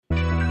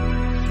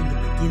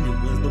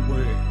beginning was the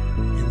Word,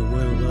 and the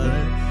Word was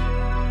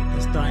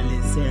a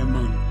startling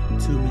ceremony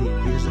 2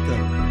 million years ago.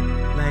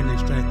 Lightning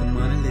strikes the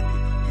monolithic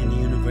and the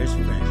universe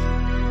fresh.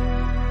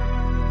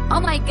 Oh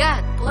my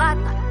god,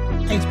 Plata!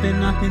 Apes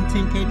spin off in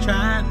 10K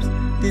tribes,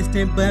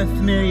 distant but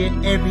familiar.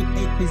 Every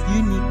ape is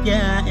unique,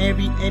 yeah.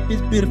 Every ape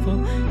is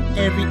beautiful.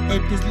 Every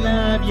ape is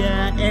love,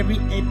 yeah. Every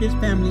ape is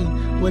family.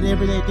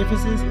 Whatever their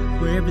differences,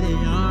 wherever they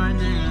are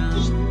now.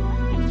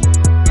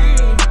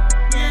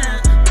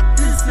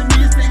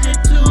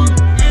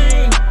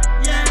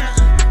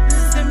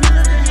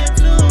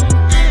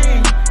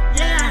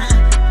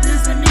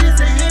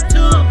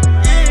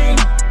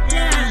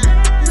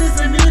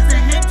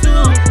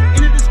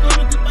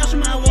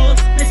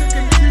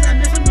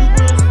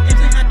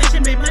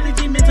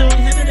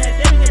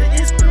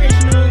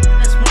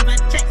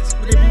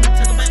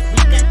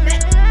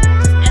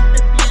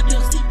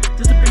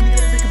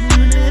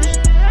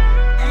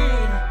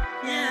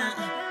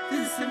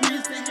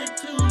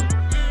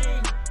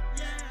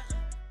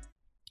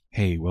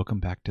 Hey, welcome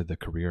back to the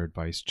Career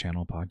Advice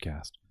Channel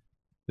podcast.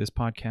 This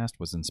podcast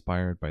was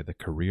inspired by the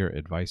Career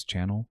Advice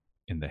Channel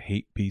in the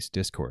Hate Peace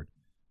Discord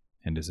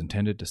and is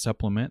intended to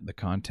supplement the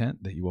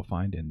content that you will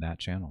find in that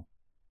channel.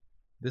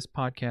 This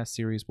podcast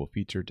series will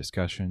feature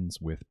discussions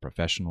with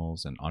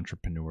professionals and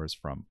entrepreneurs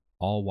from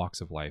all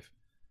walks of life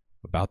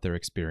about their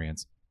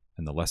experience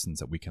and the lessons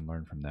that we can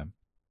learn from them.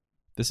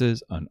 This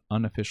is an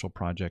unofficial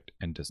project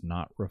and does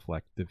not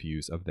reflect the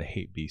views of the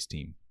Hate Beast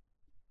team.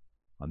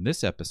 On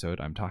this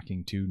episode, I'm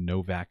talking to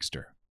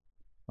Novakster.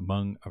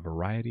 Among a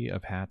variety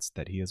of hats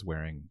that he is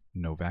wearing,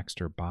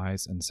 Novakster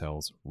buys and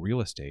sells real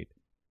estate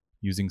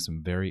using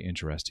some very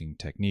interesting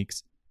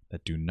techniques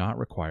that do not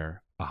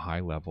require a high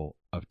level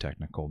of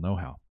technical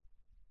know-how.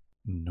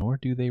 Nor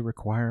do they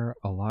require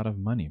a lot of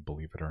money,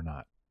 believe it or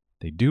not.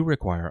 They do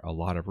require a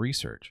lot of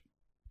research,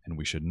 and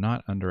we should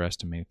not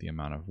underestimate the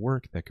amount of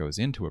work that goes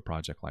into a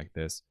project like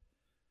this,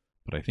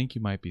 but I think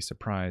you might be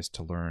surprised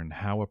to learn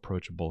how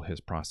approachable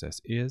his process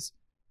is,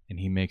 and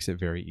he makes it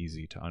very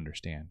easy to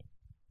understand.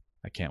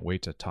 I can't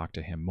wait to talk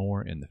to him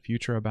more in the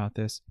future about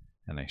this,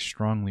 and I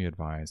strongly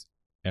advise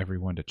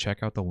everyone to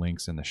check out the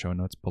links in the show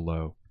notes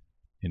below,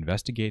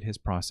 investigate his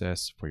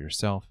process for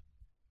yourself,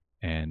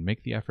 and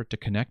make the effort to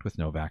connect with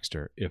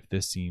Novakster if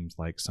this seems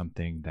like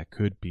something that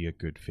could be a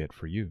good fit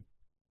for you.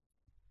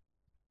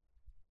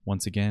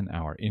 Once again,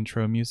 our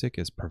intro music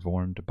is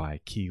performed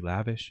by Key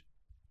Lavish.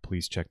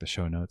 Please check the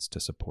show notes to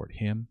support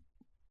him.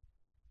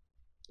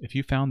 If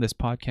you found this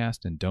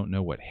podcast and don't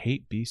know what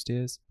Hate Beast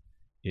is,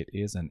 it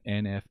is an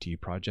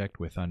NFT project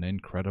with an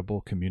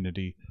incredible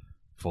community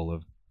full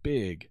of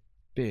big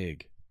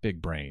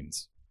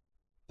brains,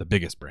 the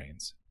biggest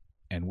brains.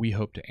 And we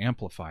hope to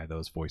amplify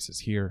those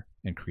voices here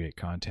and create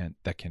content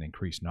that can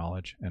increase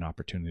knowledge and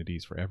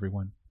opportunities for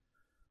everyone.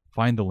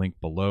 Find the link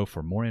below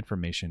for more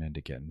information and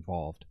to get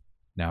involved.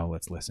 Now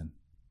let's listen.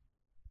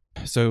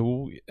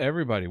 So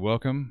everybody,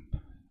 welcome.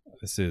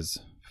 This is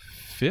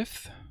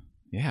fifth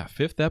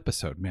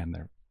episode. Man,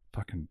 they're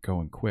fucking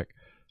going quick.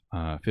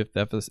 Fifth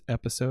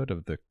episode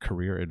of the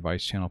Career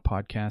Advice Channel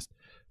podcast.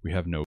 We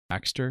have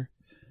Novakster.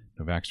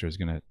 Novakster is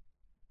going to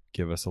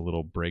give us a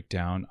little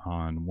breakdown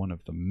on one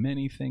of the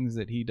many things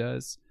that he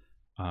does.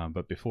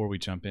 But before we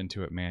jump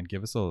into it, man,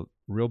 give us a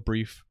real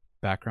brief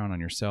background on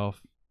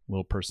yourself, a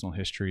little personal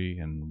history,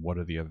 and what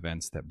are the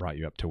events that brought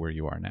you up to where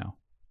you are now?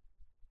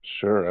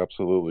 Sure,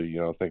 absolutely.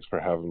 Thanks for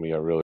having me. I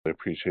really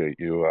appreciate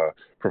you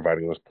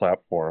providing this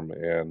platform.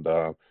 And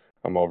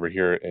I'm over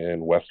here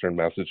in Western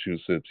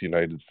Massachusetts,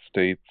 United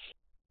States.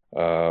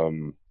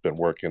 Been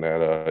working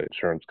at an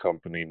insurance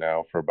company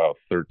now for about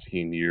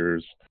 13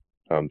 years.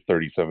 I'm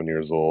 37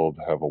 years old,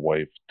 have a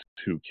wife,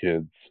 2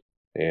 kids,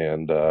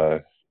 and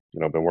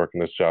been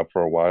working this job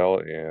for a while.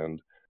 And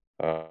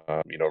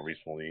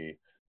recently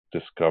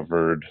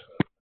discovered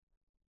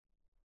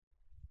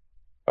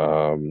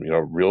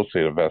real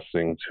estate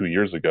investing 2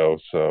 years ago.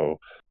 So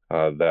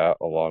that,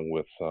 along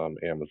with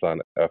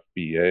Amazon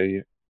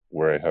FBA,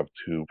 where I have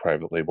 2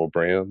 private label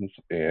brands,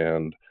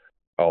 and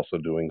also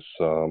doing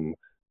some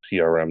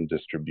CRM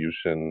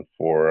distribution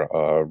for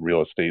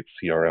real estate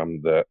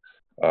CRM that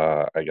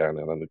I got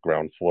in on the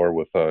ground floor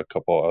with a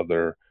couple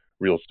other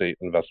real estate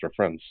investor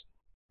friends.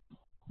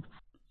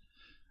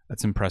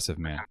 That's impressive,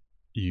 man.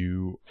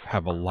 You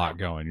have a lot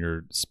going.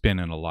 You're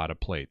spinning a lot of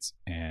plates,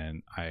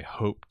 and I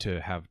hope to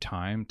have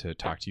time to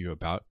talk to you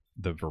about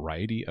the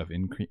variety of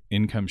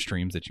income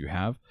streams that you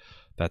have.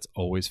 That's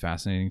always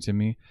fascinating to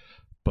me.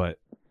 But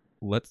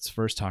let's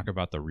first talk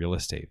about the real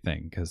estate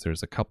thing, because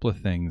there's a couple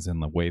of things in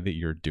the way that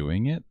you're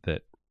doing it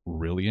that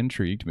really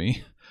intrigued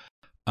me.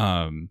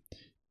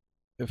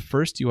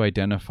 First, you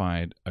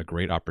identified a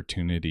great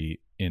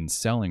opportunity in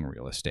selling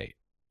real estate.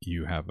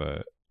 You have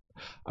I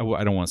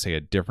don't want to say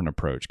a different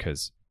approach,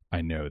 because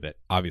I know that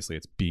obviously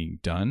it's being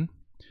done.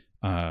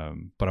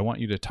 But I want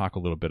you to talk a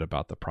little bit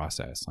about the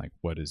process. Like,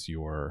 what's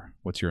your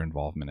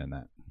involvement in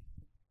that?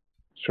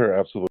 Sure,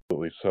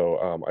 absolutely.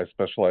 So I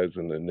specialize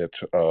in the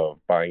niche of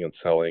buying and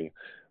selling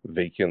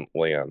vacant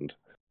land.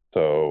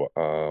 So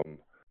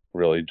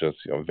really just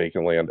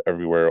vacant land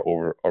everywhere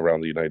over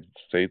around the United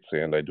States,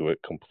 and I do it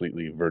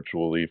completely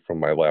virtually from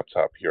my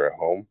laptop here at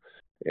home.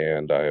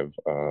 And I've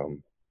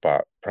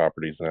bought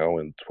properties now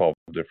in 12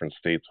 different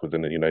states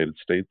within the United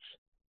States,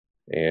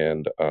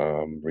 and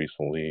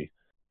recently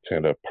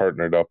kind of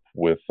partnered up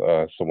with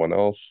someone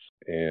else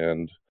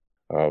and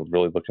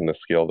really looking to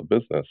scale the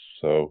business.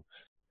 So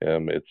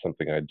it's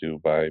something I do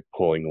by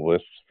pulling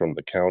lists from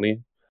the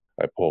county.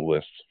 I pull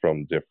lists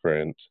from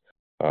different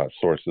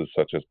sources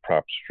such as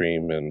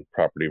PropStream and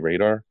Property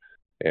Radar,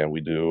 and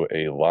we do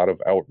a lot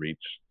of outreach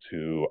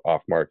to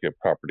off-market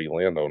property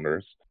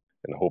landowners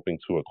and hoping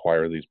to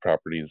acquire these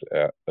properties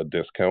at a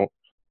discount.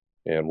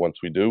 And once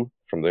we do,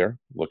 from there,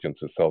 looking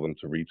to sell them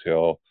to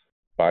retail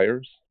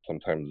buyers,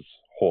 sometimes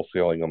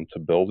wholesaling them to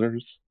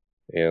builders,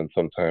 and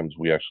sometimes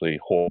we actually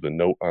hold a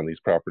note on these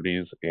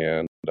properties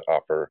and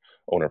offer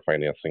owner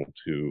financing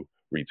to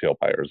retail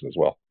buyers as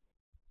well.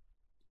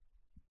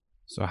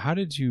 So how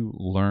did you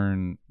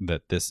learn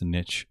that this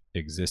niche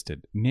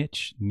existed?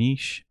 Niche?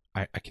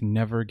 I can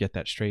never get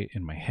that straight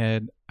in my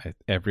head.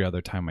 Every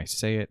other time I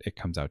say it, it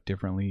comes out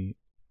differently.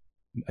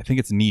 I think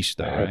it's niche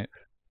though, right?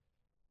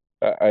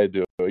 I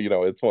do.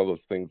 It's one of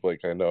those things, like,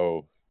 I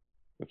know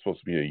it's supposed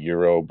to be a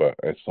euro, but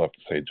I still have to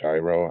say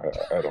gyro.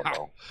 I don't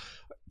know.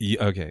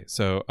 Yeah, okay,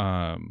 so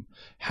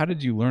how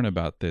did you learn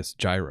about this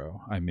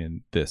gyro? I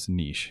mean, this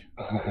niche.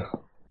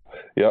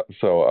 Yeah,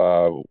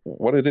 so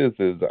what it is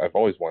I've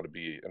always wanted to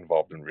be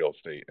involved in real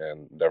estate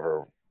and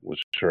never was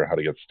sure how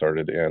to get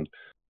started. And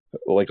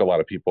like a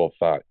lot of people,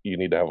 thought you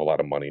need to have a lot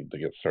of money to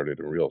get started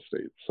in real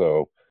estate.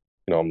 So,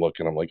 I'm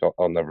like,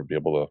 I'll never be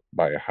able to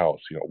buy a house.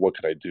 What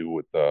could I do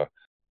with the,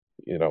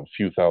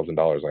 few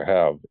 $1,000s I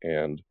have?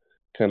 And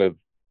kind of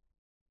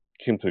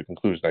came to the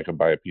conclusion I could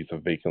buy a piece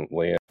of vacant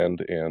land.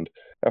 And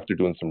after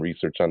doing some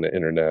research on the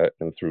internet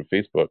and through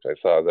Facebook, I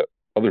saw that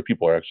other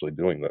people are actually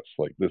doing this.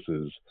 Like, this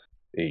is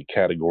a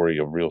category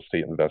of real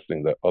estate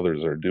investing that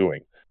others are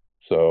doing.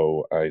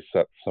 So I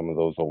set some of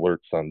those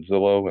alerts on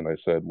Zillow, and I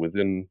said,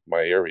 within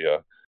my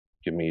area,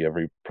 give me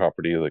every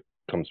property that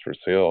comes for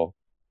sale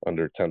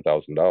under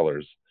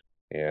 $10,000.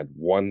 And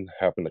one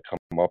happened to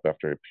come up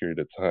after a period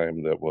of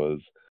time that was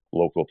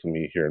local to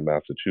me here in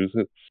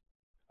Massachusetts.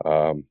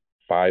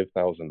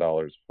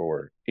 $5,000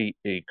 for 8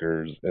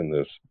 acres in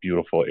this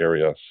beautiful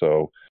area.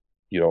 So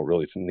you don't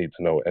really need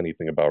to know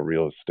anything about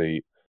real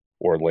estate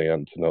or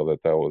land to know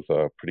that that was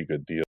a pretty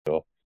good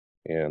deal.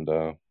 And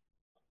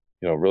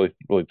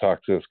really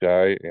talked to this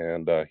guy,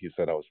 and he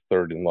said I was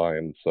third in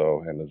line.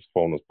 So, and his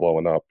phone was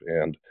blowing up,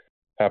 and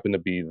happened to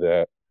be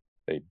that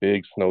a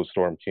big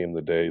snowstorm came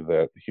the day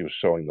that he was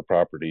showing the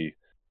property,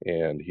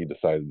 and he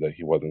decided that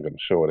he wasn't going to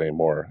show it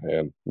anymore.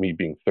 And me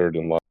being third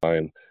in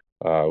line,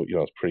 I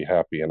was pretty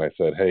happy. And I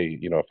said, hey,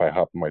 if I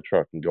hop in my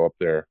truck and go up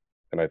there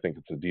and I think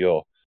it's a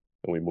deal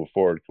and we move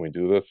forward, can we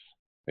do this?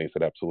 And he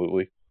said,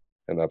 absolutely.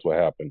 And that's what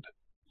happened.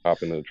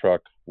 Hop into the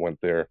truck, went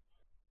there,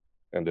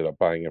 ended up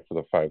buying it for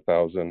the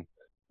 $5,000.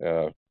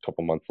 A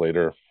couple months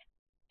later,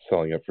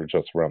 selling it for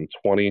just around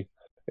 $20,000,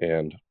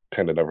 and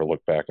kind of never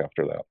looked back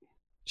after that.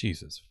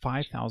 Jesus,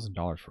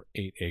 $5,000 for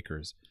 8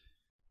 acres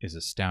is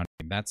astounding.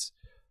 That's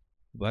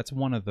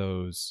one of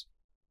those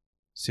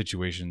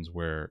situations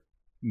where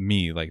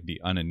me, like the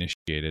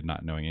uninitiated,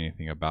 not knowing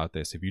anything about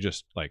this, if you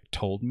just like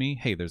told me,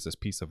 hey, there's this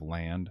piece of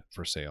land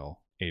for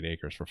sale, 8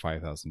 acres for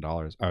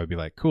 $5,000, I would be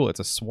like, cool, it's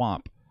a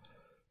swamp.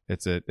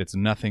 It's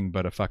nothing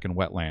but a fucking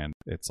wetland.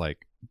 It's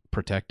like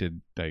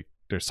protected. Like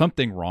there's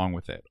something wrong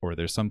with it, or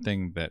there's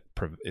something that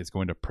is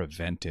going to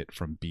prevent it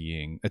from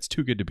being. It's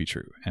too good to be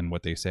true. And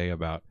what they say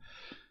about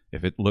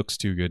if it looks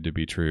too good to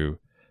be true,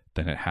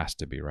 then it has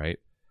to be, right?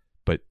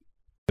 But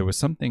there was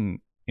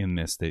something in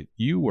this that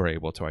you were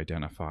able to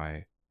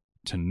identify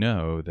to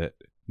know that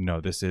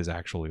no, this is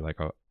actually like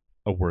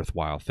a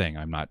worthwhile thing.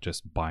 I'm not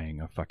just buying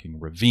a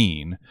fucking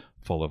ravine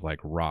full of like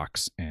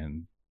rocks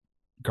and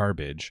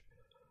garbage.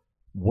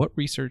 What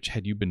research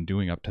had you been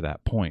doing up to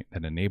that point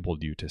that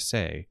enabled you to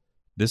say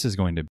this is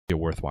going to be a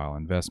worthwhile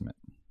investment?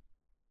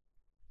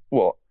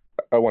 Well,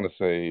 I want to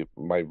say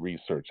my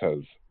research has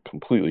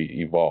completely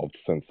evolved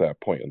since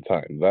that point in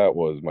time. That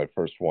was my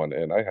first one,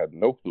 and I had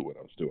no clue what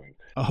I was doing.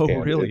 Oh,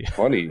 and really? It's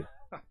funny.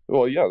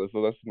 Well, yeah, this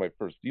is my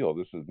first deal.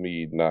 This is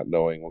me not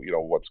knowing,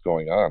 what's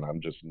going on.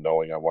 I'm just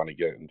knowing I want to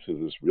get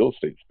into this real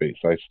estate space.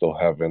 I still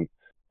haven't,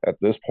 at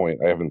this point,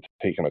 I haven't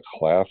taken a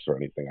class or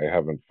anything. I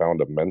haven't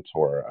found a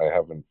mentor. I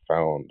haven't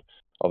found,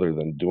 other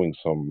than doing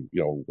some,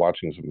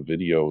 watching some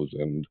videos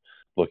and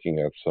looking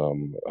at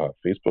some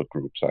Facebook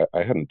groups.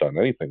 I hadn't done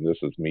anything. This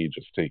is me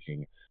just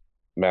taking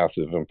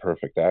massive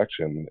imperfect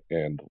action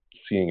and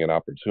seeing an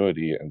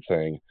opportunity and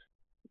saying,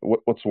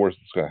 what's the worst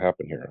that's going to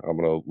happen here? I'm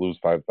going to lose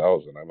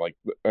 5,000. I'm like,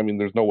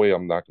 there's no way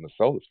I'm not going to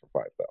sell this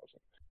for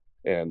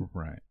 5,000. And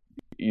right.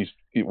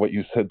 What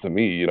you said to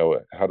me,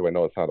 how do I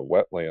know it's not a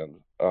wetland?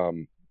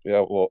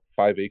 Yeah, well,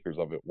 5 acres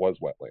of it was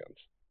wetlands.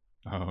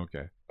 Oh,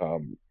 okay.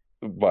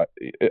 But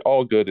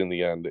all good in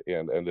the end,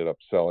 and ended up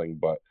selling.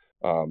 But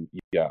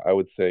yeah, I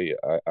would say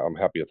I'm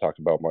happy to talk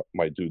about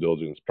my due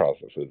diligence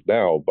processes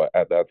now, but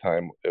at that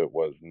time it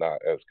was not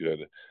as good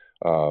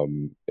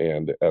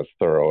and as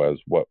thorough as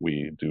what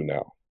we do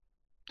now.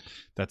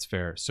 That's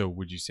fair. So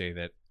would you say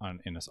that on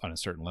a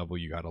certain level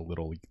you got a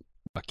little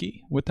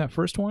lucky with that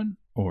first one?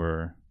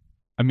 Or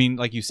I mean,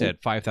 like you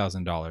said,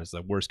 $5,000,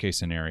 the worst case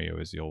scenario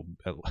is you'll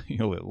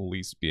at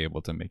least be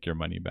able to make your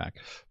money back.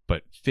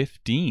 But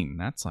 15,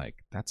 that's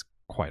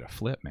quite a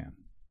flip, man.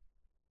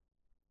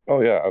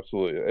 Oh yeah,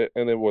 absolutely.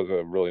 And it was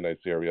a really nice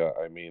area.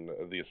 I mean,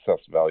 the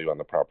assessed value on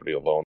the property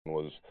alone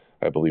was,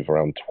 I believe,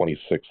 around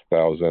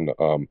 26,000.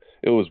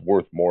 It was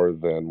worth more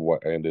than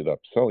what I ended up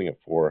selling it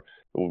for.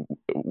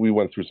 We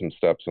went through some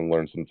steps and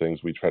learned some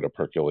things. We tried a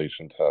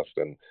percolation test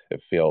and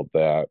it failed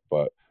that,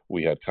 but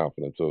we had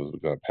confidence it was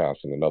going to pass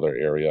in another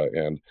area.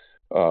 And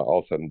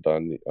all said and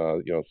done,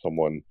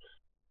 someone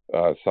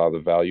saw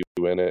the value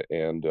in it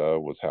and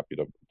was happy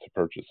to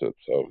purchase it.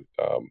 So,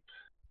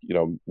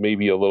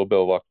 maybe a little bit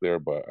of luck there,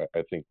 but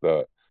I think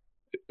that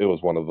it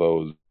was one of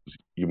those,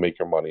 you make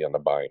your money on the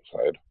buying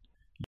side.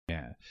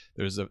 Yeah,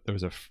 there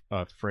was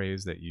a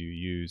phrase that you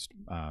used,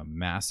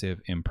 massive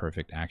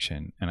imperfect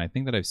action, and I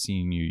think that I've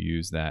seen you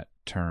use that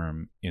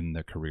term in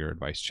the Career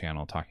Advice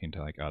channel, talking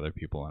to like other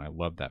people, and I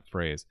love that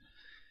phrase,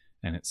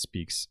 and it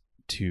speaks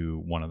to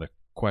one of the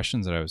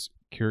questions that I was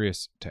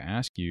curious to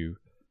ask you,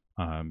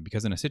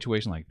 because in a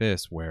situation like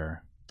this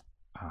where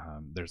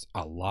there's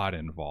a lot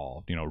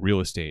involved,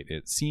 real estate,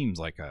 it seems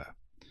like a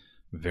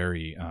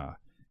very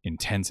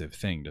intensive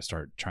thing to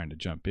start trying to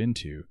jump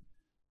into.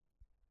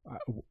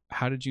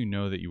 How did you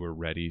know that you were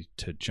ready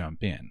to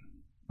jump in?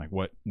 Like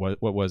what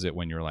was it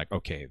when you were like,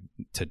 okay,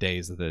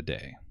 today's the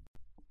day?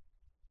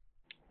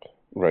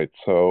 Right.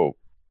 So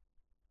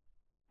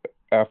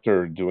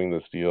after doing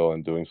this deal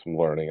and doing some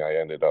learning, I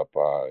ended up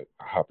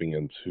hopping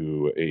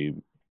into a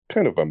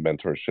kind of a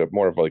mentorship,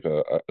 more of like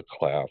a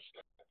class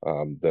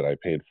that I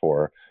paid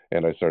for.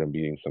 And I started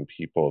meeting some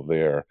people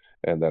there.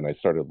 And then I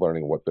started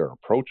learning what their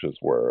approaches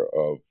were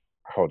of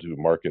how to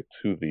market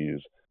to these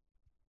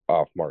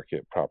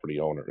off-market property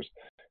owners.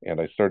 And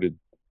I started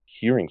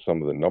hearing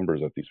some of the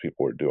numbers that these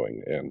people were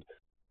doing and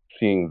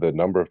seeing the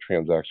number of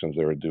transactions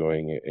they were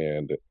doing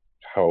and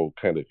how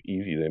kind of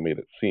easy they made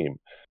it seem.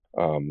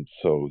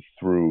 So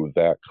through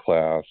that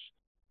class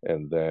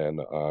and then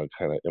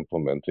kind of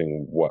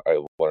implementing what I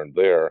learned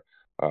there,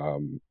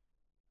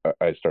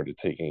 I started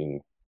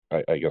taking,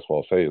 I guess what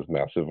I'll say is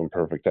massive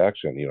imperfect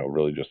action,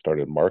 really just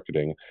started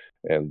marketing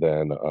and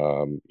then,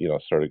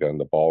 started getting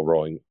the ball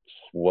rolling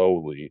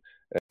slowly.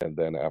 And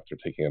then after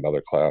taking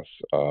another class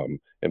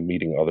and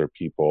meeting other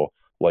people,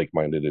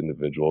 like-minded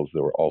individuals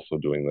that were also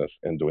doing this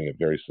and doing it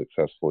very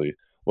successfully,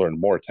 learned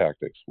more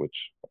tactics, which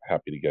I'm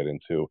happy to get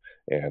into.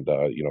 And,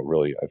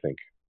 really, I think,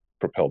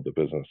 propelled the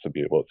business to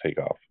be able to take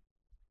off.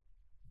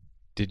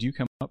 Did you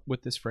come up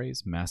with this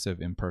phrase,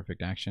 massive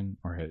imperfect action,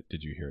 or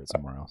did you hear it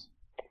somewhere else?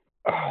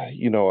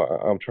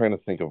 I'm trying to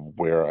think of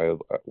where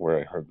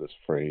I heard this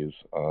phrase.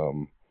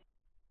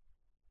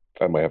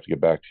 I might have to get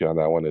back to you on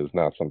that one. It is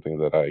not something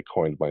that I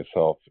coined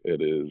myself.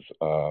 It is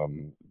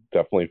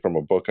definitely from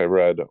a book I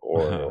read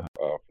or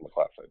from a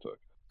class I took.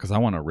 Because I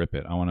want to rip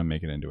it. I want to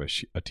make it into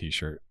a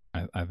t-shirt.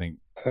 I think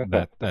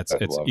that's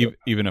it's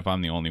even if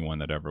I'm the only one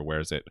that ever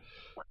wears it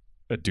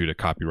due to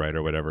copyright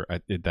or whatever.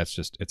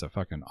 It's a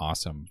fucking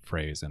awesome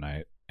phrase,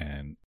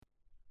 and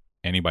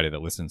anybody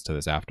that listens to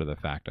this after the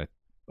fact,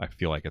 I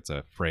feel like it's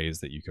a phrase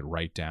that you could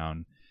write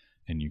down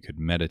and you could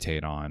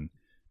meditate on,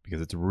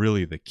 because it's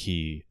really the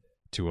key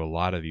to a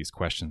lot of these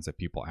questions that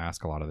people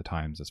ask a lot of the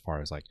times, as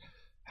far as like,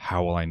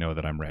 how will I know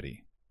that I'm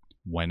ready?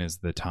 When is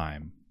the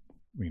time?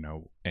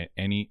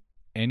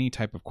 Any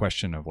type of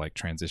question of like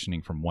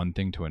transitioning from one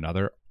thing to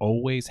another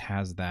always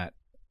has that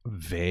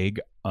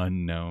vague,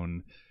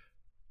 unknown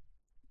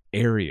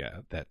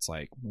area that's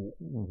like,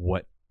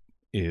 what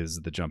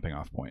is the jumping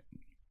off point?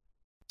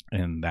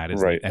 And that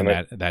is right.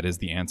 That is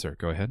the answer.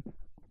 Go ahead.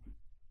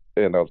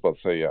 And I was about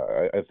to say,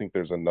 yeah, I think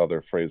there's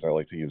another phrase I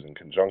like to use in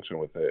conjunction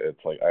with it. It's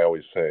like, I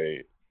always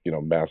say,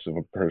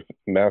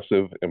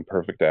 massive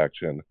imperfect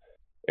action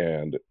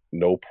and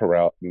no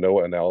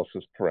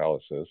analysis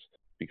paralysis,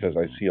 because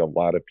I see a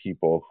lot of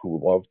people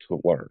who love to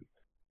learn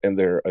and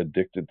they're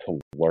addicted to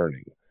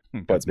learning,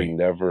 but they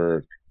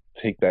never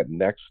take that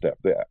next step.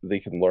 They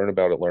can learn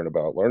about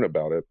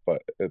it,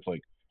 but it's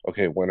like,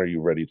 okay, when are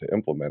you ready to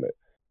implement it?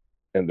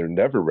 And they're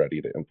never ready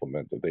to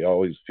implement it. They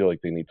always feel like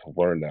they need to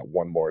learn that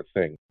one more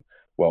thing.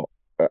 Well,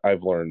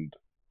 I've learned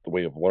the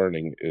way of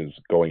learning is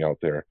going out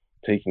there,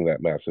 taking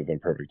that massive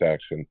imperfect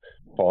action,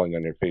 falling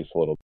on your face a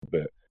little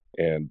bit.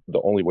 And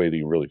the only way that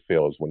you really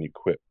fail is when you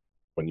quit,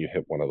 when you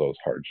hit one of those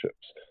hardships.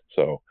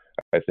 So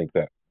I think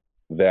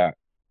that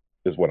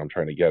is what I'm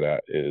trying to get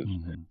at, is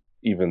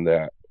even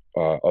that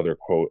other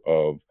quote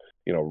of,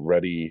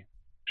 ready,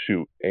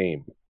 shoot,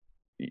 aim.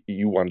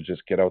 You want to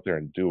just get out there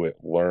and do it,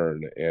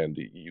 learn, and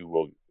you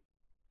will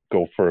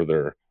go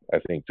further, I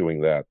think,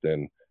 doing that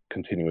than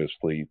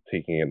continuously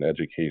taking an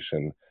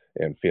education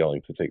and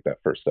failing to take that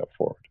first step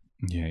forward.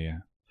 Yeah.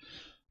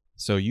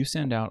 So you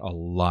send out a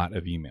lot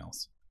of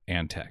emails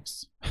and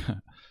texts.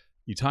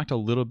 You talked a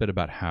little bit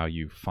about how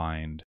you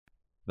find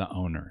the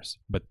owners,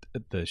 but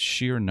the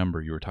sheer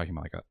number you were talking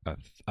about, like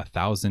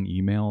 1,000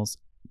 emails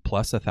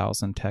plus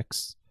 1,000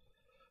 texts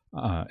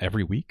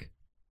every week.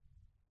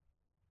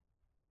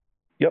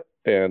 Yep.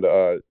 And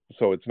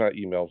so it's not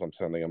emails I'm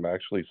sending. I'm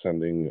actually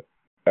sending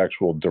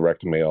actual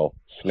direct mail,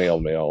 snail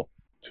mail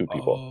to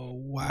people. Oh,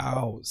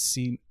 wow.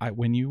 See,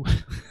 when you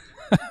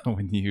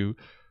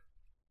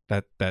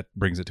that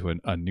brings it to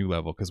a new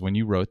level, because when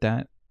you wrote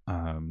that,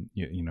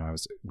 you know,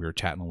 we were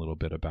chatting a little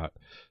bit about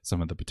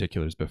some of the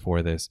particulars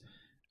before this,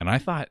 and I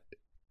thought,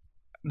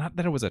 not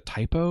that it was a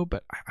typo,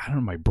 but I don't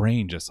know, my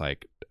brain just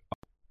like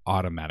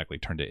automatically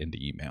turned it into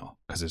email,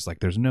 because it's like,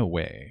 there's no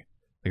way,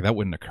 like, that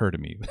wouldn't occur to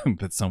me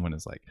that someone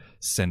is like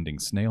sending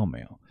snail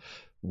mail.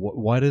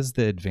 What is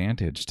the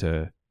advantage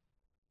to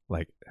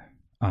like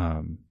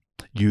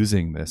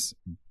using this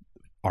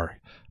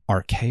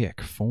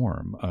archaic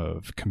form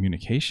of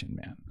communication,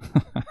 man?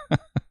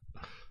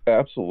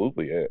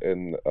 Absolutely.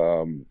 And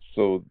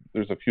so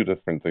there's a few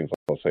different things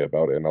I'll say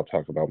about it, and I'll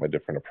talk about my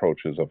different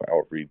approaches of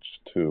outreach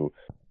to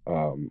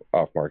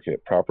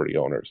off-market property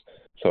owners.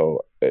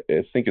 So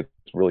I think it's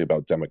really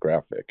about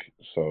demographic.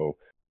 So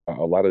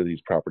a lot of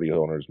these property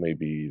owners may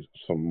be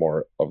some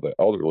more of the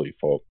elderly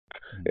folk,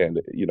 and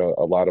you know,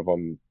 a lot of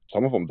them,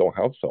 some of them don't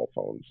have cell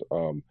phones,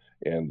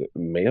 and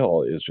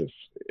mail is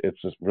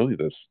just really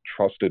this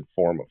trusted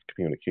form of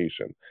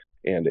communication,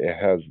 and it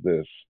has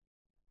this,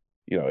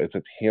 you know, it's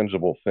a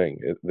tangible thing.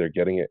 They're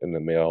getting it in the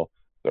mail,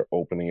 they're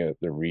opening it,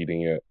 they're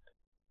reading it,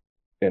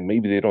 and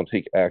maybe they don't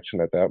take action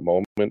at that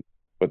moment,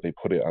 but they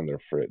put it on their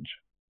fridge.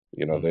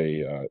 You know,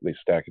 they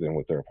stack it in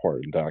with their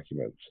important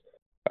documents.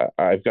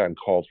 I've gotten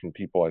calls from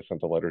people I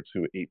sent a letter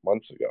to 8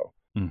 months ago.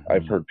 Mm-hmm.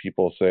 I've heard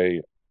people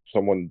say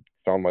someone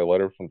found my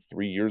letter from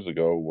 3 years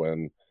ago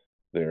when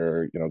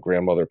their, you know,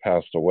 grandmother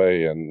passed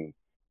away, and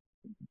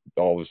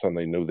all of a sudden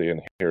they knew they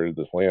inherited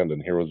this land,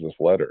 and here was this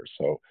letter.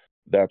 So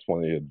that's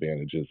one of the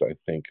advantages, I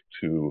think,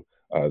 to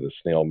the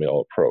snail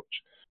mail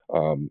approach.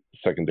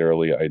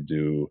 Secondarily, I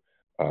do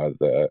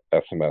the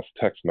SMS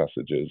text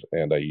messages,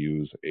 and I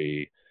use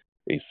a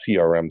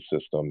CRM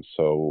system.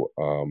 So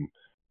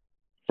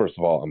first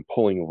of all, I'm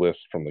pulling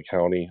lists from the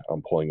county.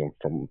 I'm pulling them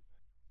from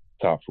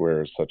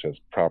softwares such as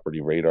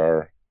Property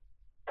Radar,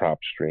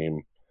 PropStream,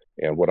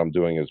 and what I'm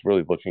doing is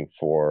really looking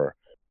for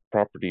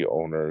property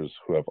owners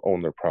who have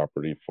owned their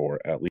property for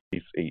at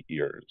least 8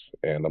 years.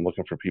 And I'm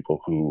looking for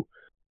people who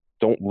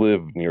don't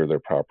live near their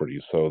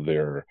property, so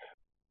their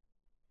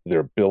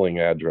billing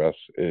address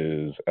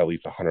is at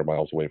least 100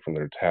 miles away from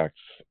their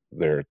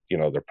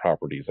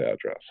property's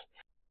address.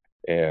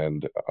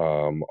 And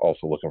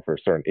also looking for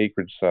certain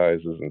acreage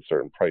sizes and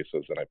certain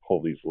prices, and I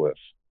pull these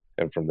lists.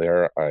 And from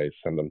there, I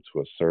send them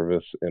to a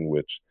service in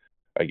which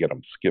I get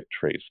them skip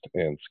traced.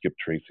 And skip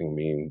tracing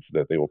means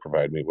that they will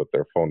provide me with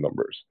their phone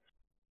numbers.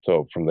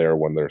 So from there,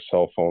 when they're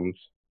cell phones,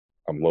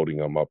 I'm loading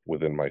them up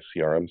within my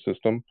CRM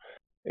system.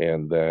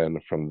 And then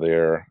from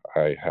there,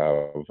 I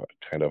have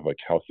kind of a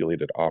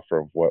calculated offer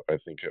of what I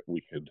think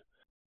we could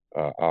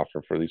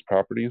offer for these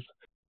properties.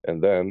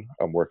 And then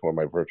I'm working with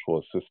my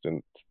virtual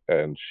assistant,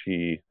 and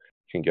she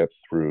can get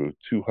through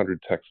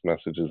 200 text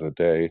messages a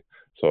day,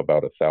 so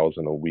about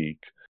 1,000 a week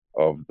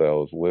of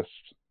those lists.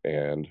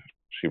 And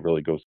she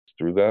really goes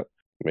through that,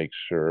 makes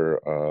sure,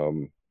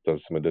 does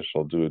some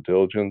additional due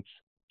diligence,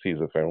 sees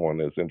if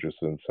anyone is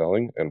interested in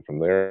selling. And from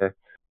there,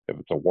 if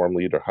it's a warm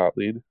lead or hot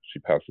lead, she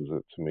passes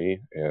it to me,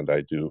 and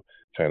I do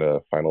kind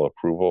of final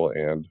approval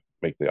and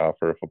make the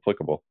offer if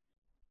applicable.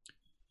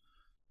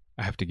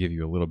 I have to give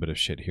you a little bit of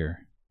shit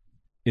here.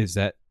 Does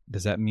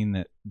that mean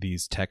that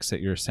these texts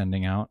that you're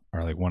sending out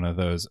are like one of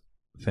those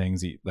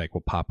things that like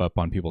will pop up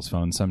on people's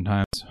phones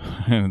sometimes,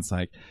 and it's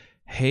like,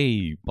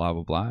 hey, blah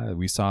blah blah,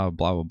 we saw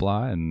blah blah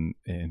blah, and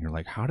you're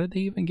like, how did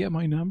they even get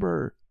my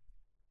number?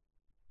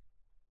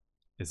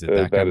 Is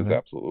it that is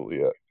absolutely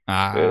it.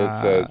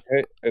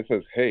 It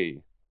says,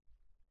 hey,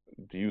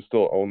 do you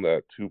still own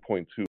that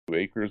 2.2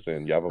 acres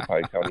in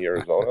Yavapai County,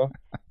 Arizona?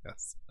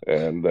 Yes.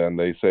 And then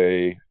they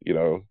say, you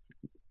know,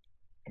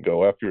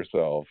 go F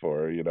yourself,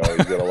 or, you know, you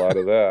get a lot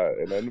of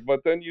that.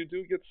 But then you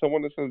do get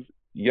someone that says,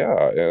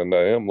 yeah, and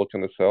I am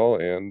looking to sell,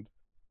 and,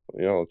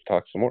 you know, let's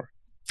talk some more.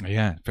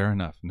 Yeah, fair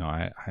enough. No,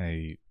 I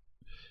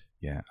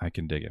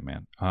can dig it,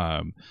 man.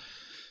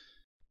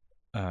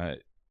 A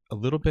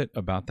little bit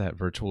about that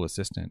virtual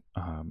assistant.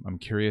 I'm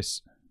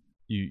curious.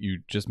 You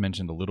just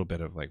mentioned a little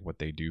bit of like what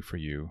they do for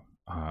you,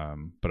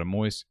 but I'm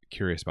always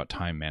curious about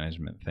time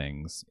management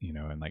things, you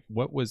know, and like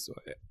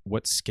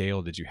what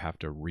scale did you have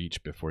to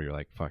reach before you're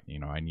like, fuck, you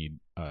know, I need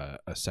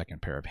a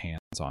second pair of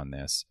hands on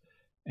this,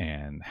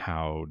 and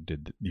how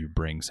did you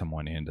bring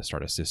someone in to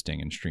start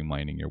assisting and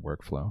streamlining your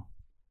workflow?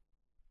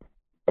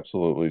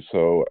 Absolutely.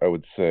 So I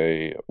would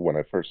say when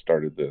I first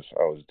started this,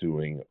 I was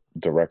doing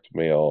direct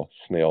mail,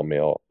 snail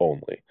mail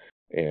only.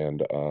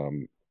 And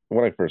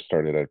when I first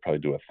started, I'd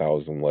probably do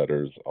 1,000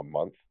 letters a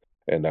month,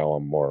 and now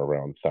I'm more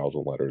around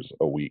 1,000 letters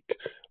a week.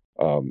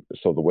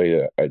 So the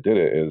way I did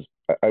it is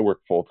I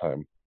work full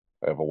time.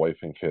 I have a wife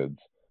and kids.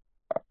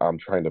 I'm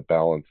trying to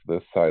balance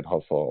this side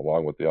hustle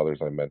along with the others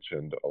I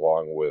mentioned,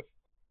 along with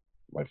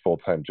my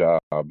full-time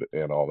job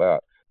and all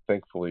that.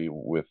 Thankfully,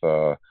 with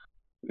the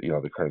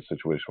current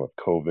situation with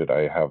COVID,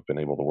 I have been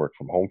able to work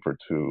from home for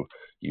 2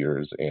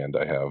 years, and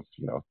I have,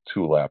 2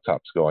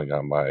 laptops going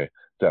on my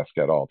desk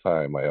at all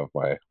time. I have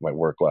my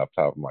work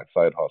laptop and my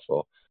side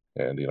hustle.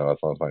 And, as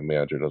long as my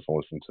manager doesn't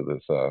listen to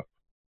this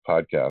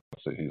podcast,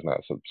 so he's not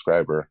a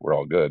subscriber, we're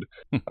all good.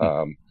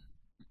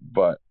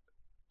 But,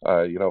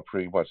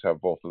 pretty much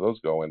have both of those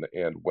going.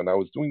 And when I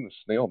was doing the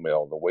snail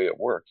mail, the way it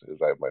works is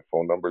I have my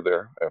phone number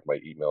there, I have my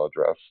email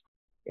address,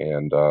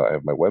 and I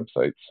have my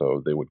website.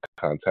 So they would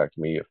contact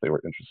me if they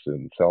were interested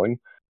in selling,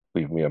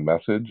 leave me a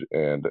message,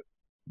 and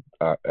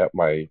at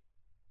my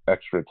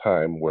extra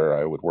time where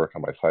I would work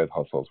on my side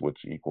hustles, which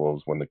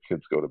equals when the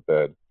kids go to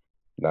bed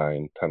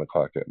 9, 10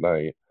 o'clock at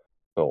night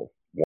till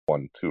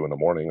 1, 2 in the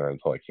morning, or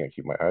until I can't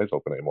keep my eyes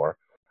open anymore,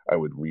 I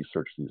would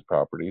research these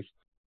properties,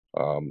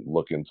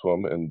 look into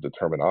them and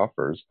determine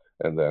offers,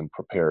 and then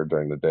prepare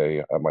during the day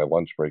at my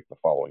lunch break the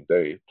following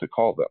day to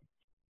call them.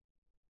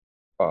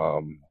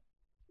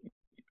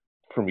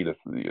 For me,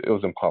 it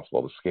was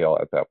impossible to scale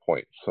at that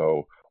point.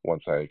 So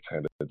once I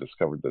kind of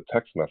discovered the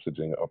text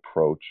messaging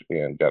approach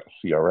and got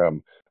a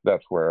CRM,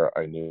 that's where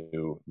I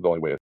knew the only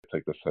way to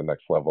take this to the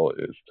next level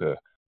is to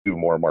do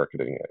more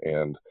marketing.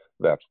 And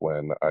that's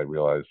when I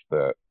realized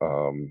that,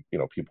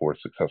 people were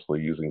successfully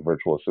using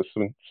virtual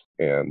assistants.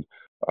 And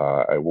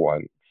I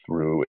went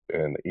through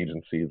an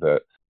agency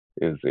that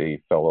is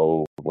a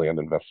fellow land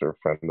investor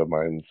friend of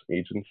mine's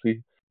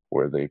agency,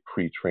 where they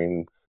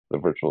pre-train the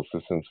virtual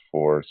assistants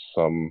for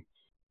some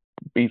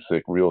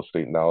basic real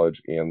estate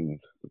knowledge and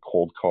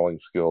cold calling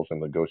skills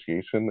and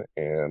negotiation.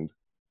 And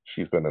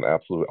she's been an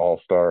absolute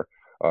all-star.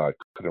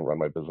 Couldn't run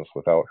my business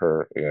without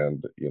her.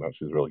 And,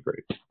 she's really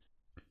great.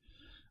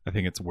 I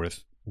think it's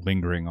worth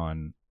lingering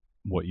on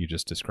what you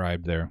just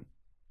described there,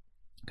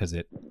 because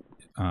it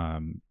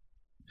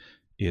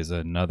is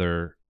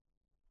another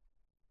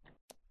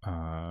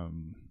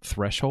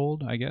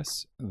threshold, I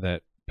guess,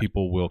 that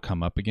people will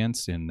come up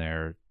against in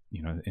their,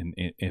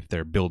 if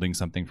they're building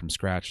something from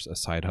scratch, a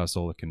side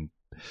hustle. It can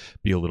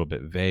be a little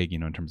bit vague,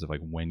 in terms of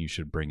like when you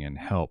should bring in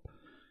help,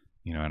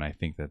 and I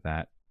think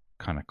that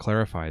kind of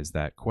clarifies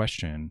that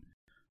question.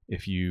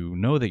 If you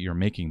know that you're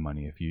making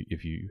money,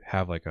 if you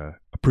have like a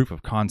proof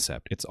of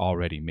concept, it's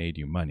already made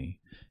you money,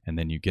 and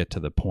then you get to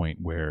the point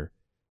where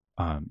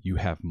you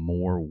have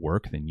more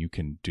work than you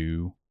can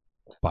do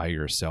by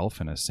yourself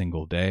in a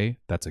single day,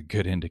 that's a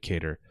good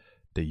indicator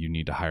that you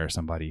need to hire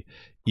somebody.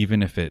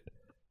 Even if it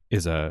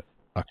is a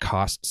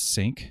cost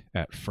sink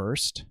at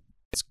first,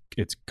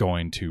 it's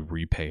going to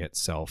repay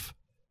itself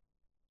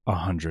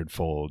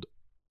 100-fold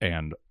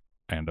and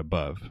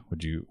above.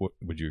 Would you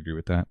agree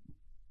with that?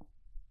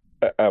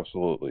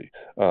 Absolutely.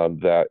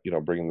 That,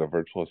 bringing the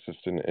virtual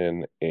assistant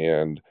in,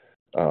 and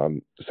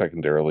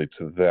secondarily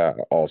to that,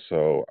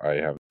 also, I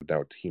have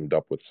now teamed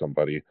up with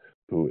somebody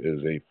who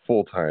is a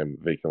full-time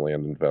vacant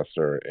land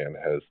investor and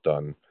has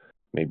done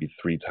maybe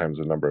 3 times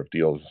the number of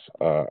deals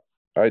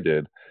I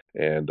did.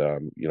 And,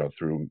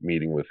 through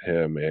meeting with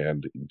him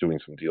and doing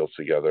some deals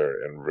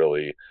together and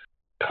really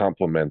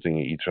complementing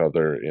each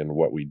other in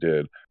what we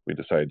did, we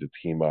decided to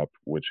team up,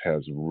 which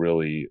has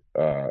really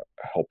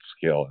helped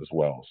scale as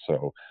well.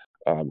 So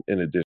in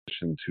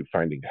addition to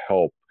finding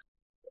help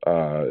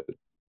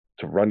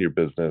to run your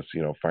business,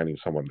 finding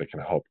someone that can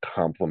help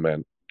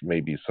complement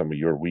maybe some of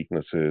your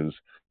weaknesses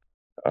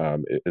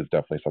is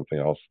definitely something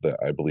else that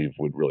I believe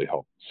would really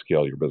help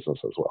scale your business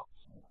as well.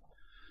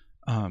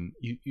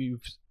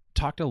 You've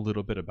talked a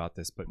little bit about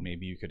this, but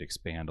maybe you could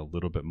expand a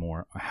little bit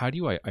more. How do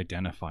you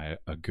identify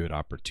a good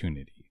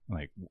opportunity?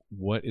 Like,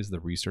 what is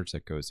the research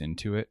that goes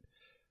into it?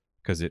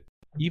 Because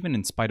even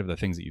in spite of the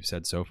things that you've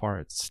said so far,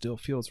 it still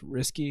feels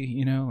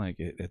risky, like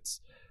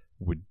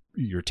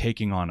you're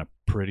taking on a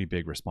pretty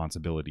big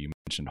responsibility. You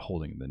mentioned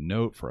holding the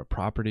note for a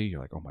property.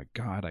 You're like, oh my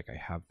God, like I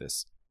have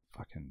this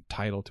fucking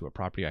title to a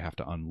property. I have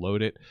to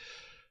unload it.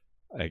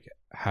 Like,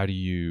 how do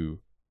you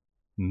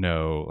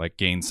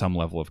gain some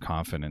level of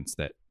confidence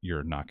that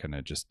you're not going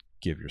to just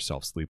give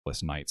yourself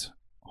sleepless nights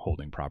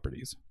holding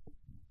properties?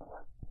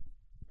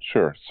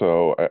 Sure.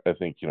 So I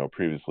think,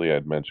 previously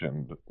I'd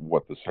mentioned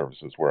what the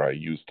services were I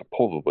used to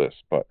pull the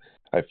list, but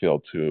I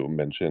failed to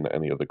mention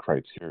any of the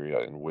criteria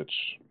in which,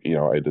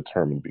 I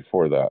determined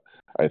before that.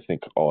 I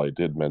think all I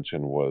did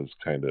mention was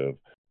kind of,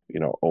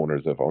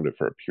 owners that have owned it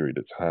for a period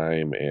of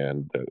time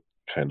and that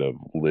kind of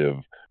live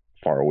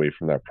far away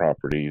from that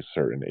property,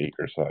 certain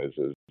acre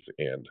sizes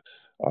and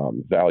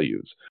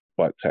values.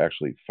 But to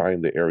actually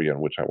find the area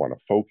in which I want to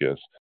focus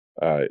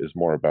is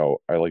more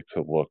about, I like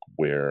to look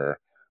where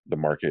the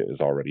market is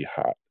already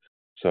hot.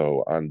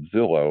 So on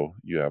Zillow,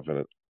 you have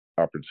an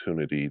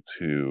opportunity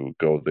to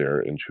go there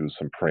and choose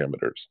some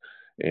parameters.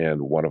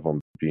 And one of them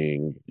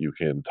being you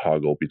can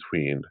toggle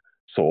between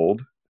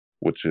sold,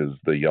 which is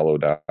the yellow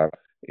dot,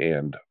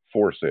 and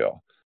for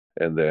sale.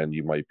 And then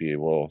you might be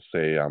able to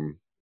say, I'm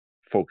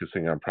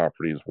focusing on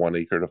properties 1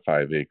 acre to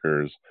 5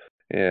 acres.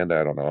 And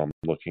I don't know, I'm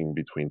looking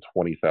between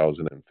 $20,000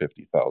 and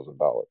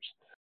 $50,000.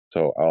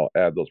 So I'll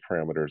add those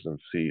parameters and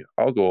see,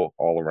 I'll go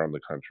all around the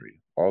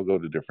country. I'll go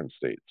to different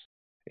states.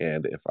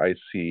 And if I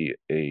see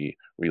a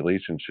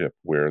relationship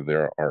where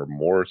there are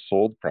more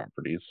sold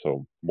properties,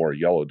 so more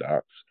yellow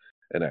dots,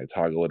 and I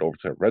toggle it over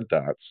to red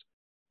dots,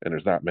 and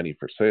there's not many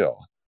for sale,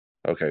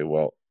 okay,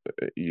 well,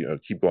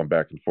 keep going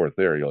back and forth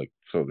there. You're like,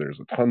 so there's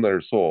a ton that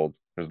are sold,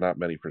 there's not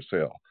many for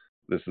sale.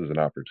 This is an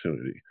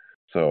opportunity.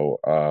 So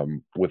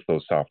with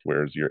those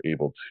softwares, you're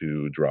able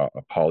to draw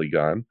a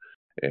polygon,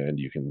 and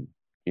you can,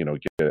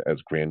 get it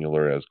as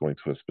granular as going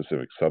to a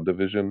specific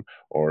subdivision,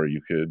 or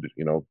you could,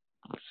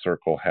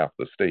 circle half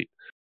the state.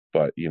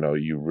 But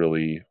you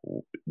really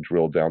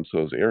drill down to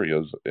those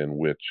areas in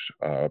which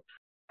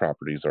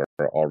properties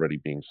are already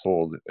being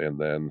sold, and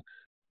then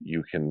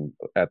you can,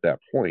 at that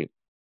point,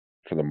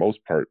 for the most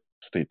part,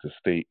 state to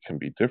state can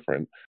be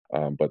different,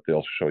 but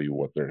they'll show you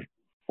what they're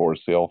for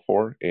sale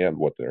for and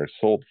what they're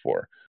sold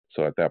for.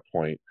 So at that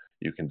point,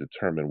 you can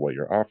determine what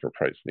your offer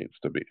price needs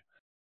to be.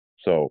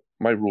 So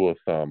my rule of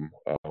thumb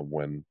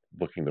when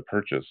looking to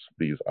purchase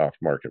these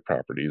off-market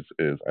properties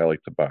is I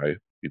like to buy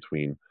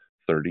between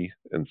 30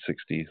 and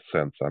 60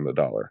 cents on the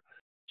dollar.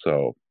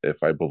 So if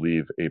I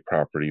believe a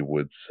property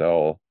would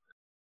sell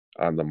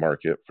on the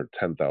market for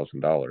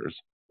 $10,000,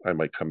 I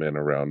might come in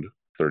around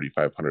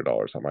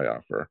 $3,500 on my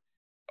offer,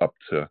 up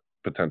to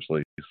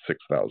potentially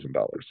 $6,000.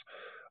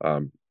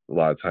 A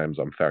lot of times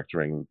I'm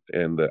factoring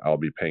in that I'll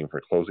be paying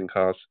for closing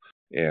costs,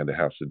 and it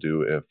has to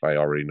do if I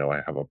already know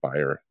I have a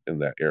buyer in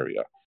that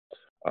area.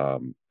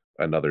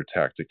 Another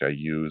tactic I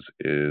use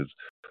is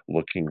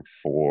looking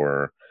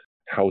for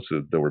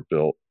houses that were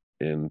built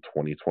in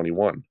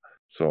 2021.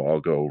 So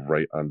I'll go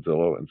right on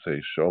Zillow and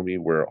say, show me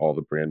where all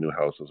the brand new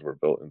houses were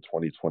built in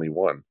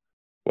 2021.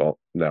 Well,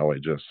 now I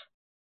just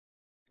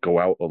go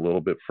out a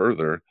little bit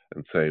further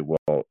and say,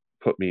 well,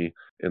 put me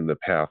in the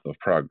path of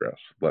progress.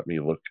 Let me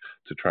look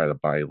to try to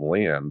buy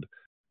land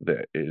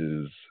that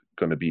is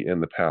going to be in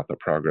the path of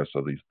progress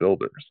of these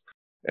builders.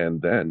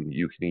 And then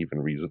you can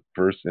even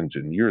reverse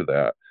engineer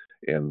that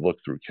and look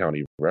through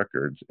county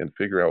records and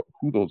figure out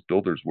who those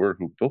builders were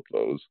who built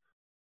those.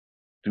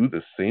 Do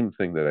the same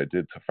thing that I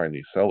did to find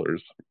these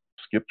sellers,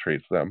 skip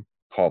trace them,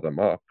 call them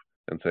up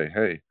and say,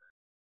 hey,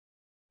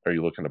 are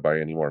you looking to buy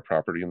any more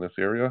property in this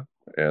area?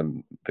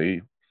 And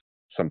they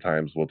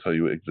sometimes will tell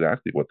you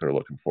exactly what they're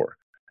looking for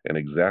and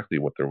exactly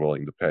what they're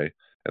willing to pay.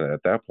 And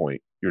at that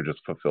point, you're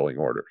just fulfilling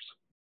orders.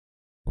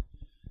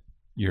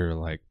 You're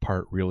like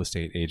part real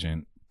estate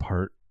agent,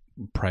 part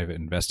private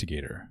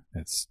investigator.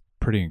 It's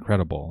pretty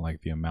incredible,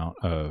 like the amount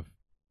of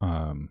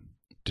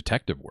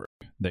detective work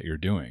that you're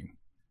doing.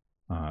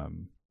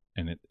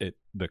 And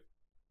the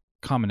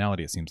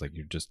commonality, it seems like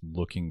you're just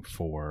looking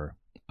for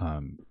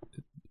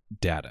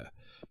data.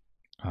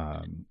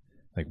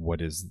 Like what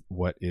is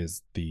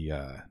the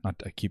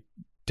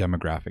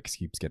demographics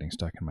keeps getting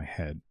stuck in my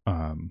head.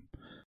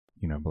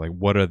 But like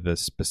what are the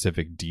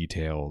specific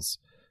details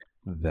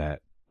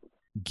that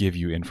give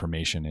you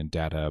information and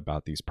data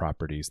about these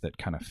properties that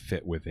kind of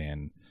fit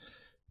within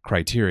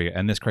criteria?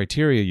 And this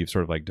criteria you've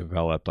sort of like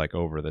developed like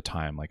over the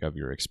time, like of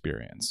your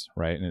experience,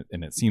 right?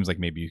 And it seems like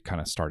maybe you kind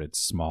of started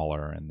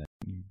smaller and then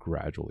you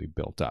gradually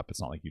built up.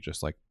 It's not like you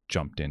just like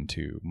jumped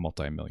into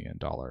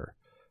multi-million-dollar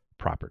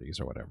properties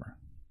or whatever.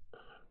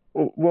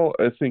 Well,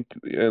 I think,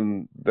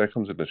 and that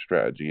comes into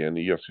strategy. And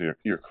yes,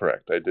 you're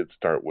correct. I did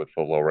start with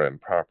the lower end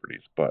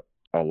properties, but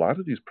a lot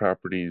of these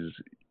properties,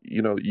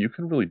 you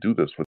can really do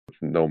this with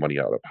no money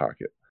out of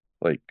pocket.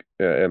 Like,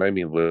 and I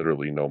mean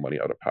literally no money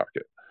out of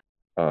pocket.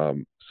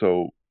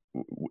 So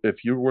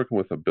if you're working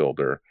with a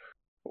builder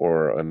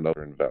or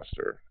another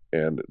investor,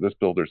 and this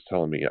builder's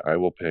telling me I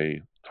will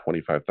pay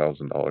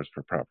 $25,000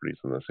 for properties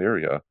in this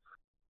area,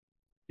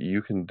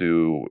 you can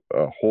do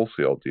a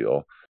wholesale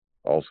deal,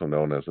 also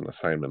known as an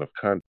assignment of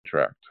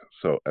contract.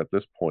 So at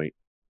this point,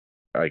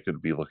 I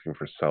could be looking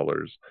for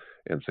sellers,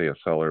 and say a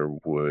seller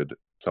would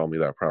sell me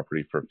that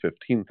property for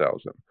 $15,000.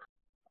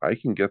 I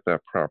can get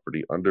that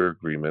property under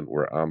agreement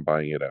where I'm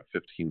buying it at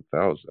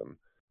 $15,000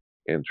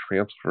 and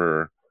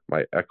transfer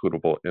my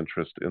equitable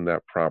interest in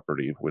that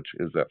property, which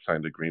is that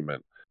signed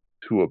agreement,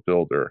 to a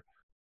builder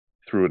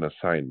through an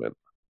assignment.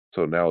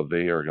 So now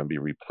they are going to be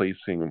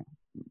replacing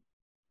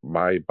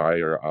my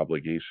buyer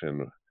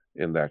obligation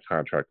in that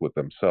contract with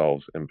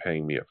themselves and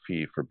paying me a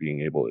fee for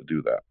being able to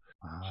do that.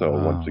 Wow. So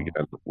once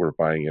again, we're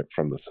buying it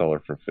from the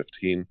seller for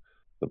 15.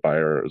 The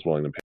buyer is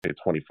willing to pay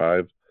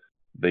 25.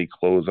 They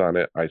close on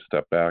it. I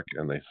step back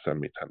and they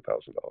send me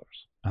 $10,000.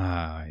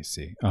 I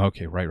see.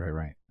 Okay.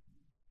 Right.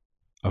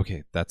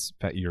 Okay.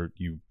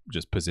 You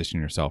just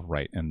position yourself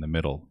right in the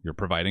middle. You're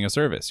providing a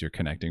service. You're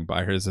connecting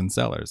buyers and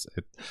sellers.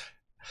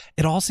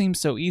 It all seems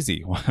so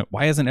easy.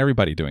 Why isn't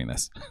everybody doing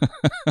this?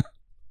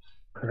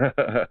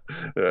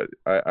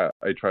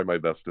 I try my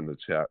best in the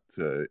chat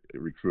to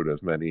recruit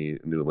as many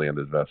new land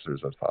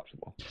investors as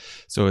possible.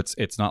 So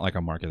it's not like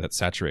a market that's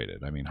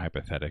saturated. I mean,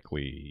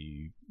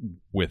 hypothetically,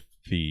 with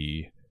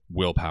the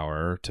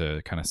willpower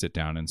to kind of sit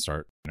down and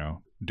start,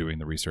 doing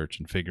the research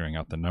and figuring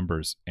out the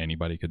numbers,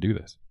 anybody could do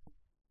this.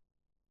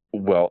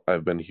 Well,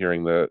 I've been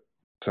hearing that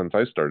since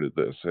I started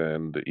this,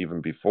 and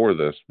even before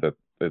this, that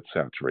it's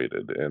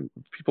saturated. And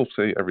people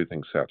say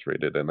everything's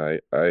saturated, and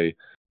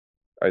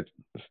I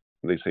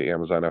they say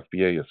Amazon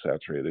FBA is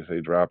saturated. They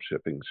say drop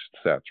shipping's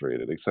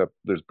saturated. Except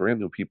there's brand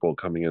new people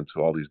coming into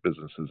all these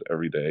businesses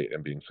every day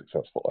and being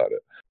successful at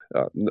it.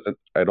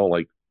 I don't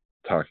like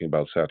talking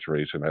about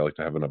saturation. I like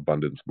to have an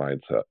abundance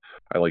mindset.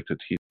 I like to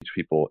teach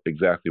people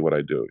exactly what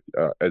I do.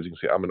 As you can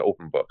see, I'm an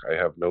open book. I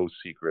have no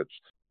secrets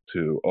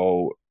to,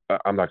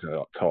 I'm not going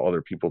to tell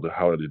other people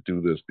how to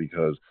do this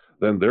because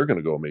then they're going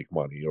to go make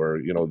money, or,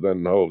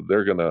 then no,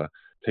 they're going to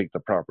take the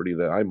property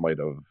that I might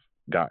have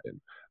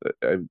gotten.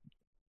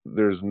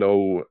 There's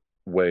no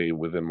way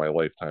within my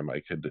lifetime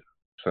I could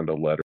send a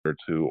letter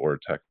to or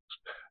text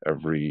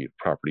every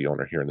property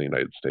owner here in the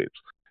United States.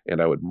 And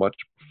I would much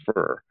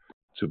prefer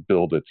to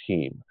build a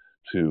team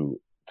to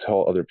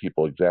tell other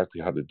people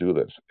exactly how to do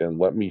this, and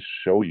let me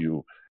show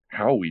you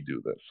how we do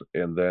this.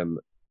 And then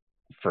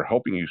for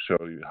helping you show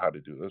you how to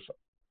do this,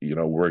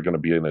 we're going to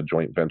be in a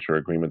joint venture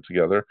agreement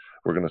together.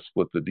 We're going to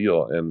split the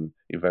deal, and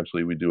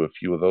eventually we do a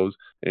few of those,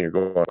 and you're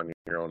going on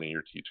your own and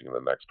you're teaching the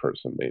next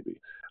person maybe.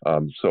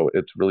 So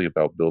it's really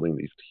about building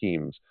these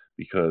teams,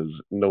 because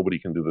nobody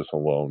can do this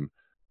alone.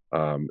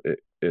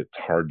 It's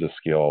hard to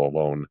scale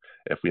alone.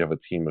 If we have a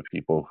team of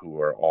people who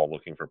are all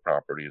looking for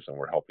properties and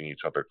we're helping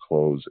each other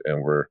close,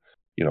 and we're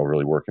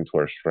really working to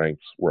our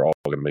strengths, we're all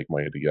going to make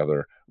money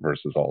together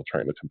versus all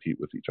trying to compete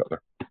with each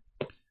other.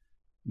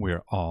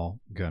 We're all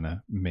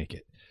gonna make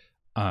it.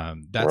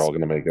 We're all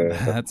gonna make it.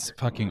 That's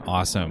fucking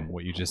awesome.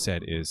 What you just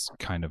said is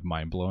kind of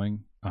mind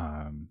blowing.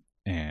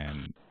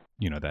 And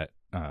that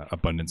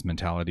abundance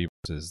mentality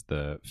versus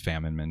the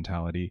famine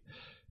mentality.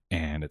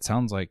 And it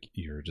sounds like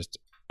you're just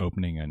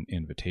opening an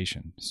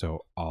invitation.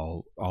 So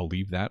I'll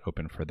leave that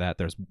open for that.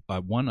 There's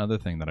one other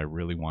thing that I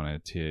really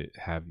wanted to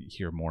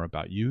hear more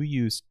about. You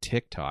use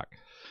TikTok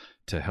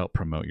to help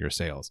promote your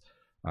sales.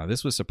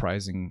 This was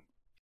surprising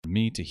for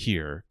me to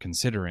hear,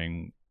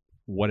 considering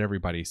what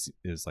everybody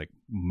is like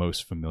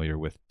most familiar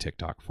with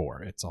TikTok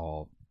for. It's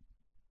all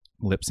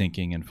lip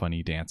syncing and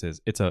funny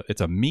dances. It's a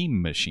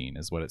meme machine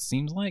is what it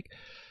seems like.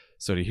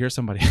 So to hear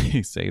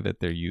somebody say that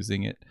they're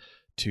using it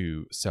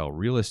to sell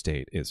real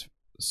estate is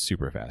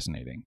super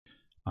fascinating.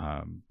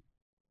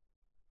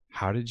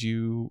 How did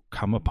you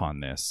come upon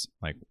this?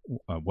 Like,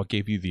 what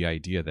gave you the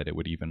idea that it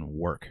would even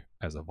work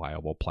as a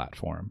viable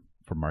platform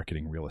for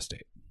marketing real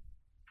estate?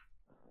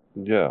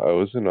 Yeah, I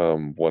was in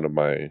one of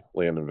my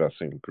land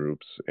investing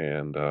groups,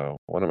 and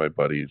one of my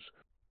buddies,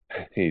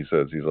 he's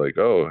like,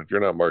 "Oh, if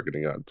you're not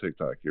marketing on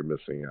TikTok, you're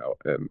missing out."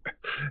 And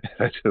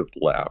I just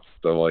laughed.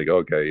 I'm like,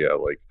 "Okay, yeah,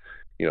 like,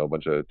 a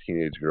bunch of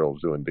teenage girls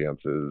doing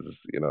dances,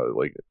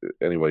 like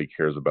anybody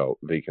cares about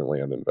vacant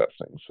land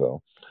investing."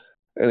 So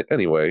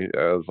anyway,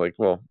 I was like,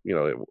 well,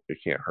 it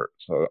can't hurt.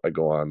 So I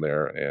go on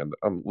there, and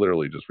I'm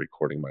literally just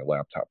recording my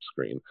laptop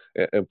screen.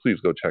 And please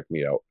go check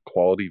me out,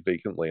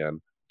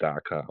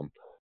 qualityvacantland.com.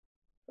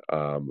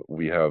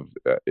 We have,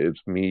 it's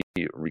me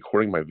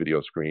recording my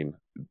video screen,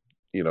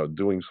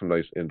 doing some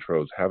nice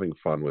intros, having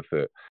fun with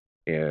it.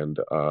 And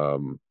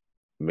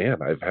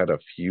man, I've had a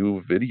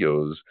few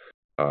videos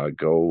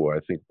go. I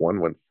think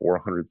one went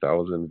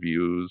 400,000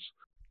 views.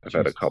 I've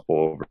had a couple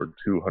over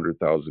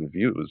 200,000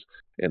 views.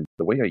 And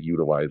the way I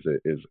utilize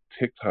it is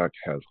TikTok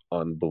has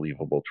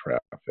unbelievable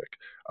traffic.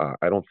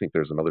 I don't think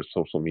there's another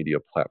social media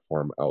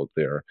platform out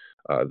there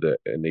that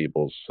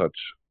enables such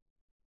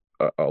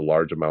a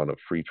large amount of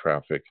free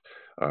traffic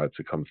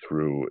to come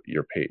through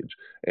your page.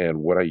 And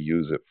what I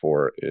use it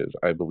for is,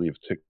 I believe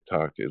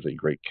TikTok is a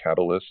great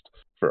catalyst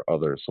for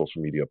other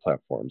social media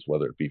platforms,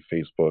 whether it be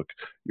Facebook,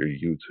 your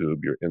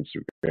YouTube, your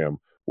Instagram,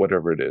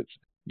 whatever it is.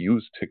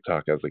 Use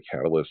TikTok as a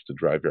catalyst to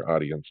drive your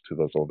audience to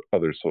those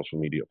other social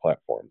media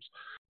platforms.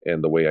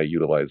 And the way I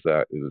utilize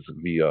that is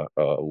via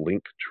a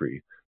link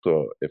tree.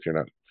 So if you're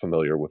not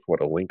familiar with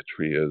what a link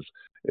tree is,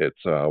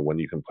 it's when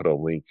you can put a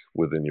link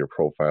within your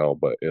profile,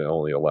 but it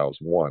only allows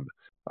one.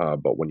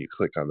 But when you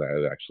click on that,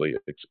 it actually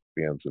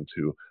expands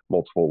into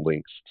multiple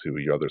links to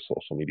your other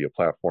social media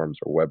platforms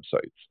or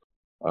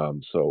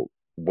websites. So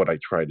what I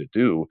try to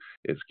do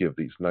is give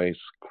these nice,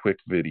 quick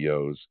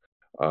videos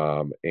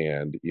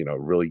and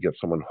really get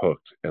someone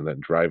hooked, and then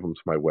drive them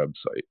to my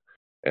website.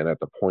 And at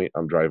the point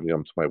I'm driving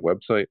them to my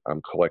website,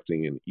 I'm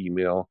collecting an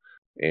email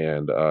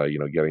and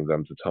getting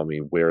them to tell me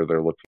where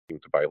they're looking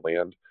to buy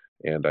land.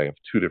 And I have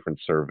two different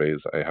surveys.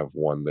 I have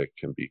one that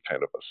can be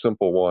kind of a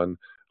simple one.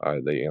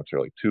 They answer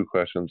like 2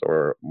 questions,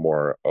 or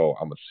more, oh,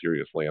 I'm a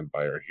serious land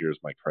buyer. Here's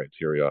my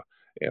criteria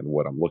and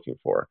what I'm looking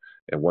for.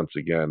 And once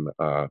again,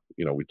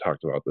 we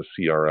talked about the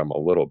CRM a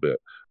little bit,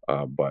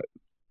 but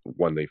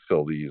when they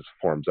fill these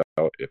forms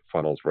out, it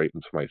funnels right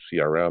into my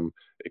CRM.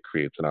 It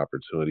creates an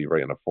opportunity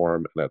right in a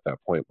form. And at that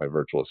point, my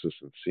virtual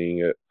assistant's seeing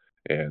it.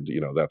 And,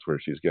 that's where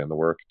she's getting the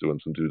work, doing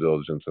some due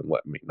diligence and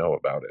letting me know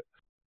about it.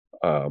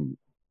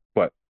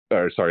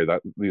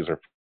 These are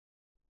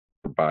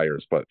for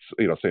buyers, but,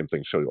 same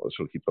thing.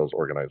 She'll keep those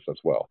organized as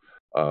well.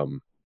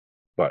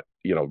 But,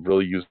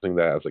 really using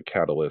that as a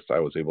catalyst, I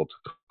was able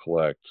to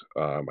collect,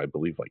 I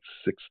believe, like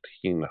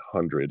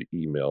 1,600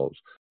 emails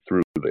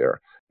through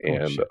there.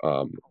 And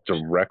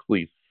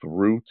directly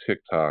through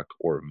TikTok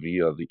or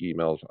via the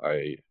emails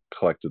I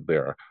collected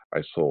there,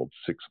 I sold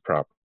 6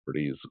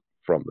 properties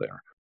from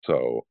there.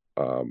 So,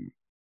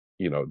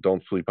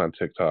 don't sleep on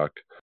TikTok.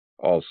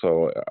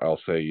 Also, I'll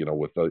say,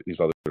 with these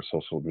other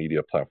social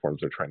media platforms,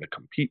 they're trying to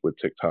compete with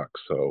TikTok.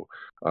 So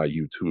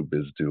YouTube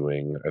is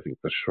doing, I think,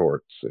 the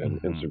shorts,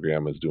 and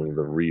Instagram is doing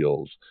the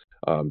reels.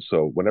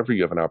 So whenever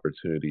you have an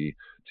opportunity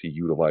to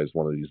utilize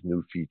one of these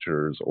new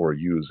features or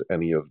use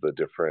any of the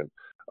different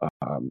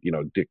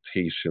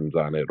dictations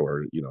on it,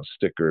 or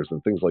stickers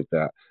and things like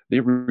that, they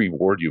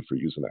reward you for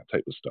using that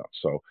type of stuff.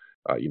 So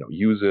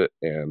use it,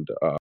 and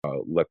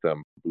let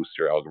them boost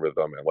your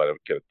algorithm and let it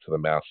get to the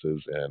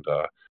masses. And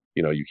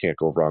you can't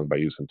go wrong by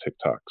using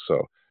TikTok.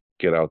 So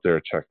get out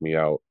there, check me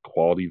out,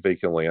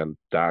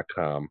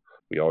 qualityvacantland.com.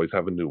 We always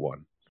have a new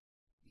one.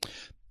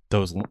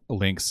 Those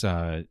links,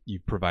 you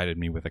provided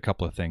me with a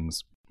couple of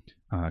things,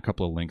 a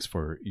couple of links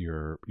for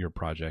your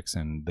projects,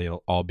 and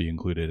they'll all be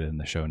included in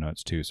the show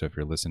notes too. So if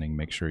you're listening,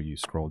 make sure you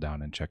scroll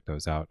down and check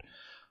those out.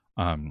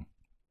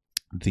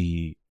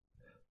 The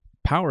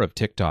power of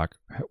TikTok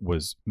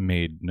was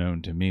made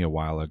known to me a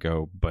while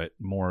ago, but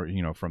more,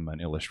 from an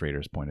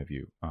illustrator's point of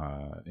view,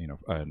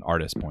 an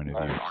artist's point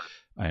of view.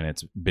 And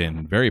it's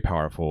been very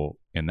powerful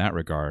in that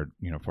regard,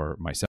 for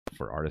myself,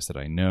 for artists that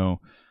I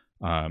know,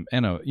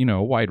 and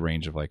a wide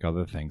range of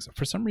other things.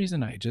 For some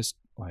reason, I just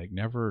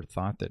never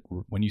thought that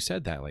when you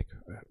said that,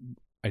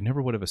 I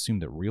never would have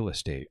assumed that real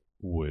estate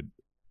would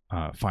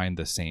find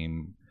the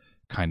same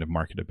kind of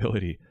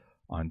marketability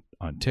on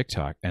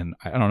TikTok. And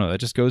I don't know,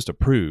 that just goes to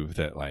prove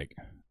that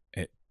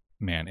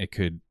it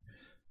could,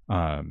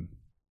 well,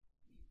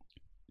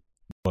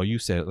 you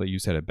said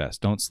it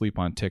best. Don't sleep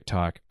on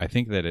TikTok. I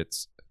think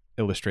that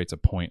illustrates a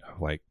point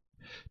of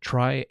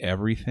try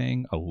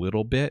everything a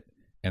little bit,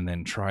 and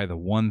then try the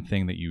one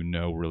thing that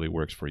really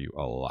works for you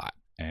a lot.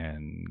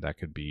 And that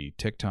could be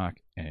TikTok.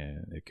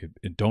 And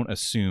don't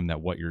assume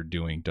that what you're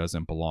doing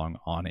doesn't belong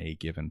on a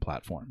given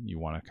platform. You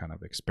want to kind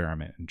of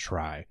experiment and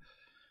try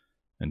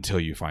until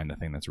you find the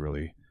thing that's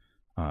really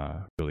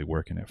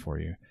working it for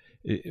you.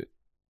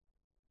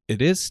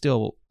 It is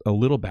still a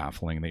little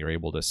baffling that you're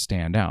able to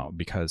stand out,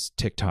 because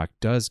TikTok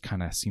does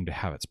kind of seem to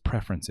have its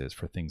preferences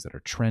for things that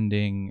are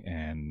trending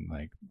and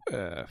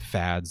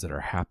fads that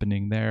are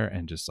happening there,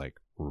 and just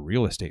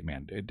real estate,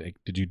 man.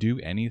 Did you do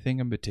anything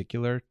in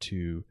particular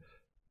to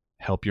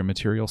help your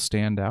material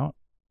stand out?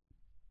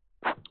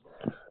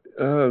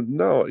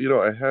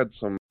 No, I had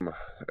some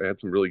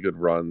really good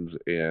runs,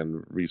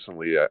 and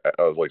recently I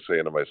was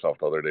saying to myself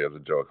the other day as a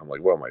joke, I'm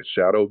like, well, my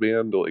shadow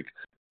banned,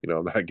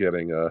 I'm not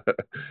getting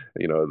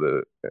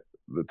the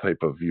type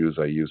of views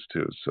I used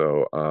to.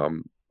 So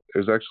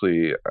there's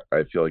actually,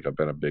 I feel I've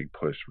been a big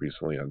push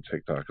recently on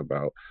TikTok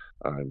about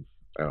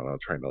I don't know,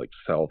 trying to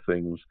sell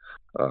things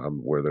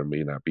where there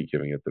may not be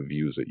giving it the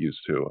views it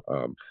used to.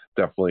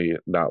 Definitely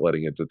not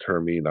letting it deter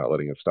me, not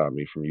letting it stop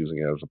me from using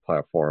it as a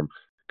platform,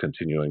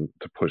 continuing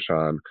to push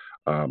on.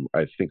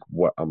 I think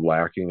what I'm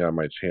lacking on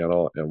my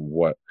channel, and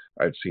what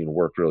I've seen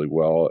work really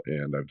well,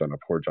 and I've done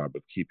a poor job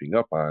of keeping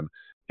up on,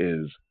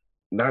 is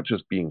not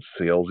just being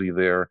salesy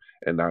there,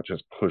 and not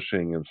just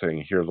pushing and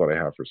saying, here's what I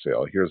have for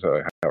sale, here's what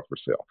I have for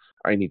sale.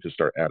 I need to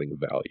start adding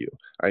value.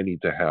 I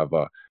need to have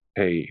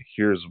hey,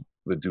 here's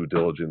the due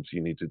diligence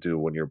you need to do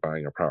when you're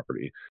buying a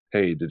property.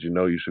 Hey, did you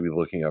know you should be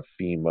looking at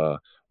FEMA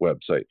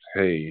websites?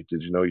 Hey,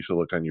 did you know you should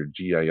look on your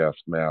GIS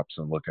maps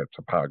and look at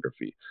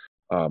topography?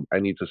 I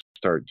need to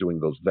start doing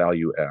those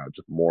value adds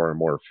more and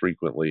more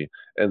frequently,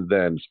 and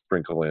then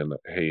sprinkle in,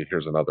 hey,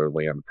 here's another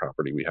land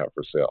property we have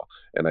for sale.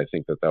 And I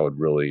think that would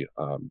really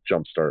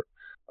jumpstart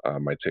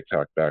my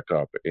TikTok back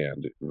up,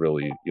 and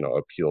really,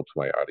 appeal to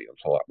my audience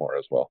a lot more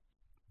as well.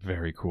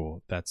 Very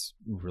cool. That's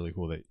really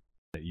cool that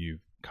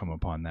you've come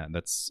upon that.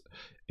 That's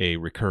a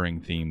recurring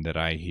theme that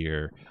I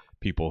hear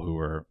people who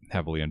are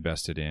heavily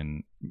invested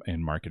in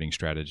marketing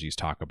strategies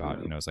talk about.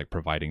 It's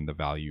providing the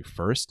value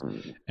first,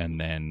 and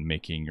then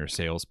making your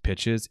sales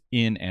pitches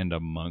in and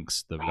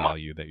amongst the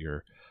value that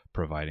you're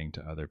providing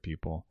to other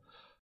people.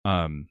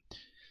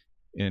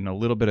 In a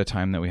little bit of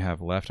time that we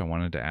have left, I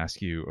wanted to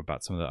ask you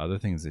about some of the other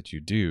things that you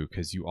do,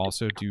 because you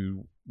also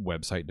do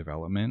website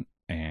development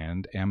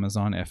and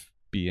Amazon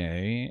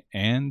FBA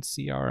and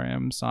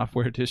CRM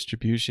software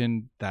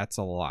distribution. That's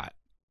a lot.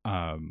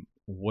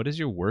 What is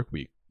your work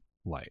week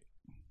like?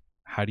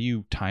 How do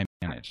you time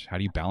manage? How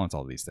do you balance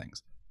all these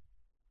things?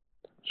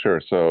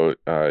 Sure. So,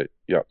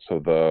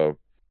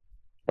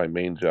 my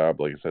main job,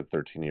 like I said,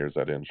 13 years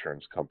at an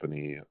insurance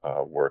company,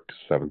 work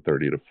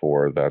 7:30 to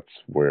 4. That's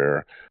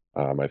where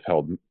I've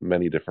held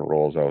many different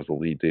roles. I was a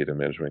lead data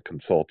management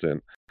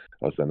consultant.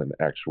 I was then an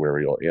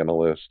actuarial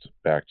analyst,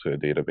 back to a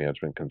data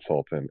management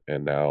consultant,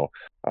 and now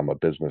I'm a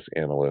business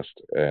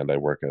analyst, and I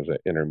work as an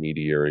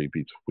intermediary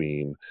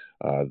between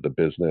the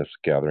business,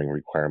 gathering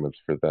requirements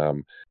for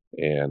them,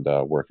 and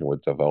working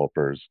with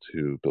developers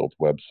to build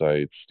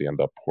websites,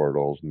 stand-up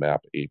portals,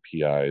 map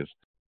APIs,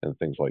 and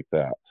things like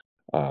that.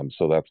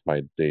 So that's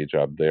my day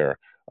job there.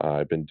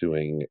 I've been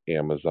doing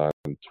Amazon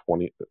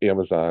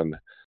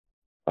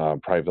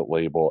private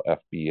label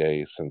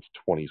FBA since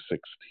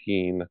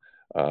 2016.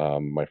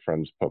 My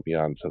friends put me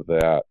on to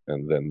that,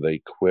 and then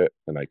they quit,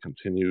 and I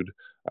continued.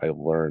 I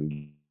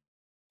learned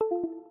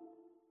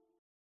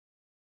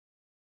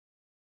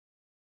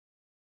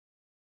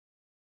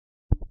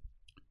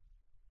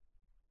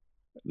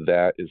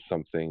that is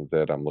something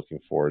that I'm looking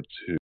forward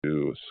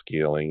to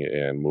scaling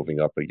and moving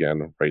up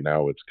again. Right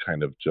now, it's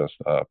kind of just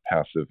a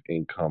passive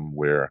income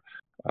where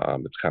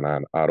it's kind of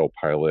on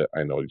autopilot.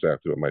 I know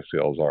exactly what my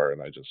sales are,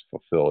 and I just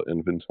fulfill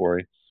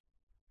inventory.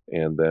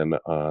 And then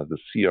the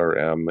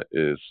CRM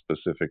is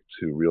specific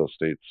to real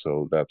estate,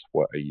 so that's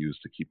what I use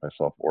to keep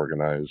myself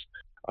organized.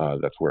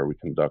 That's where we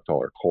conduct all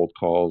our cold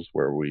calls,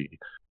 where we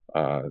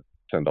uh,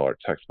 send all our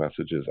text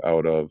messages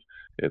out of.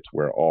 It's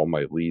where all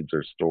my leads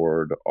are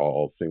stored,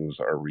 all things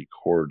are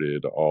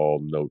recorded,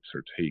 all notes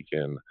are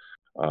taken.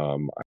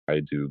 Um, I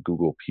do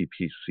Google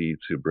PPC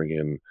to bring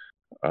in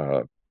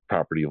uh,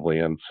 property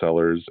land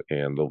sellers,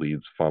 and the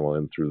leads funnel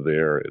in through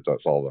there. It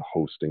does all the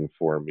hosting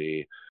for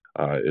me.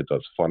 It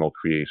does funnel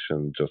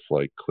creation, just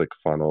like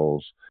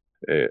ClickFunnels.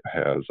 It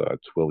has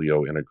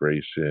Twilio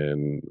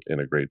integration,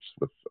 integrates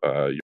with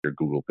your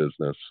Google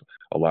Business,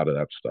 a lot of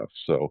that stuff.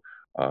 So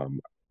um,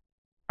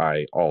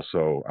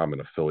 I'm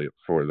an affiliate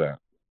for that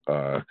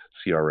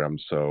CRM.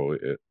 So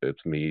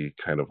it's me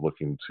kind of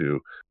looking to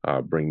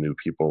bring new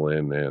people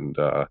in and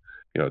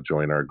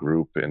join our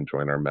group and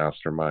join our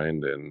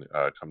mastermind and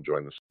come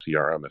join the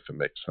CRM if it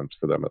makes sense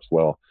for them as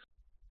well.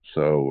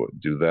 So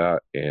do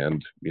that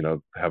and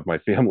have my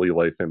family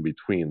life in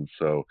between.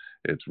 So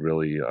it's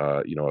really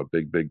a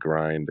big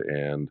grind.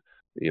 And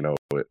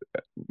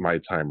my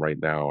time right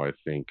now, I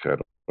think I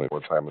don't know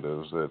what time it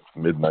is. It's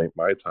midnight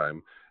my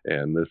time,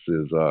 and this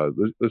is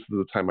this is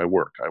the time I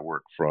work. I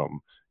work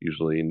from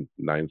usually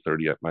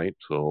 9:30 at night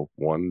till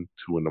 1,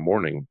 2 in the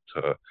morning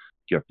to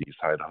get these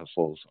side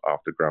hustles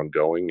off the ground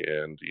going,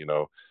 and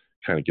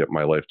kind of get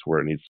my life to where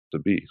it needs to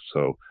be.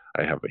 So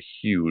I have a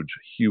huge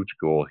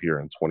goal here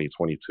in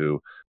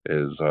 2022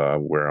 is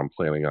where I'm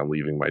planning on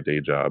leaving my day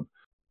job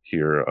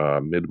here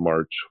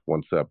mid-March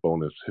once that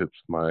bonus hits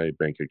my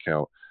bank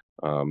account,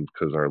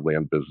 because our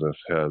land business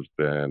has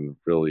been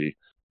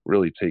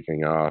really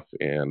taking off,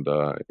 and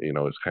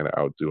is kind of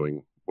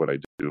outdoing what I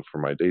do for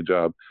my day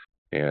job.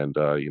 And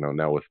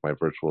now with my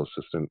virtual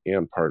assistant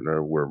and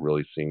partner, we're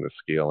really seeing the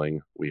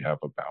scaling. We have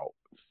about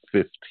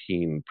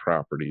 15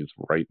 properties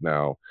right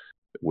now,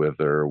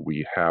 whether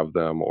we have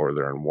them or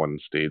they're in one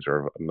stage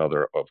or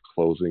another of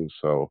closing.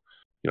 So,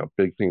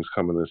 big things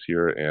coming this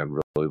year, and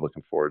really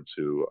looking forward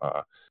to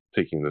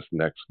taking this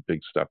next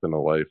big step in the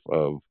life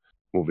of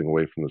moving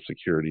away from the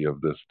security of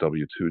this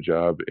W-2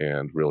 job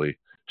and really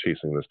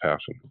chasing this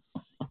passion.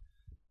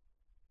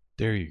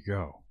 There you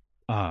go.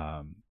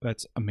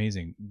 That's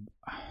amazing.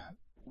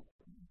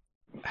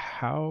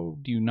 How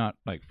do you not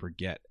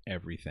forget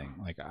everything?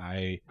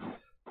 I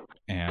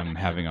am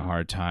having a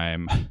hard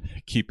time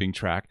keeping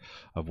track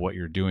of what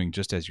you're doing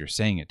just as you're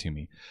saying it to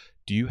me.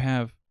 Do you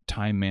have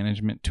time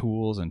management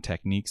tools and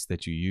techniques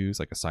that you use,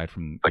 aside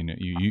from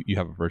you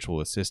have a virtual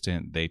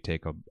assistant, they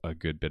take a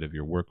good bit of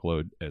your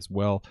workload as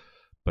well,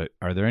 but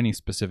are there any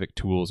specific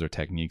tools or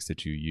techniques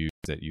that you use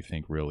that you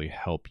think really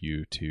help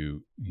you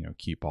to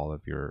keep all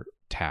of your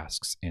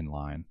tasks in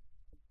line?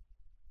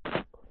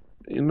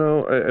 I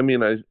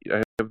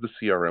have the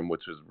CRM,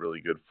 which is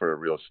really good for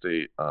real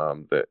estate.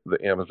 The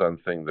Amazon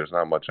thing, there's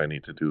not much I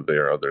need to do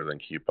there other than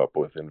keep up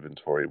with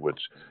inventory, which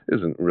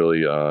isn't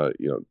really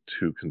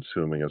too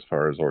consuming as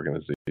far as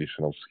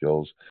organizational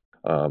skills.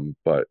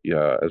 But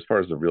yeah, as far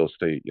as the real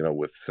estate,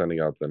 with sending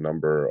out the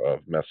number of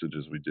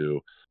messages we do,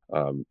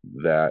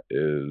 that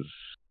is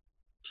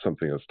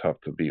something that's tough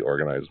to be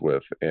organized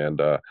with.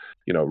 And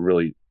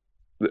really,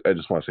 I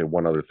just want to say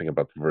one other thing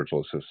about the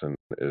virtual assistant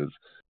is,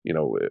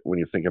 when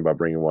you're thinking about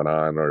bringing one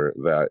on or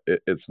that,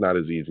 it's not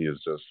as easy as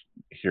just,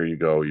 here you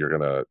go, you're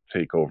going to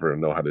take over and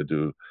know how to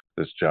do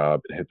this job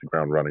and hit the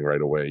ground running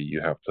right away.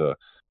 You have to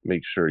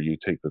make sure you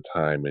take the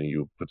time and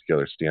you put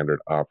together standard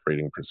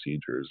operating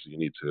procedures. You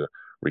need to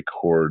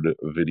record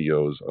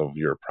videos of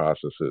your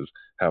processes,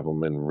 have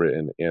them in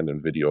written and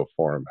in video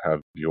form,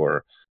 have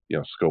your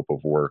scope of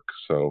work.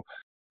 So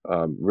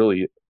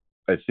really,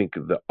 I think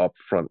the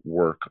upfront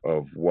work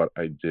of what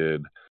I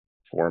did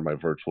for my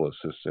virtual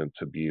assistant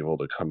to be able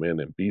to come in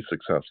and be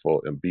successful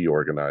and be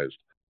organized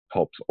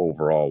helps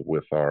overall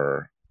with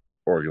our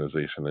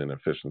organization and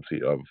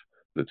efficiency of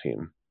the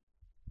team.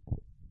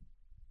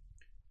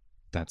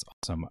 That's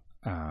awesome.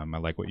 I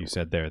like what you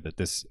said there, that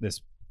this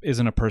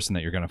isn't a person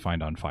that you're going to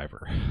find on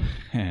Fiverr,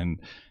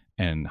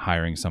 and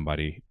hiring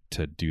somebody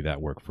to do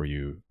that work for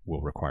you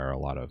will require a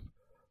lot of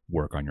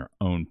work on your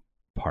own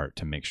part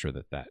to make sure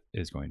that that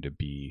is going to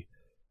be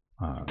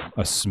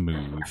a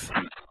smooth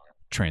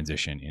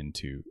transition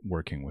into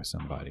working with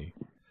somebody.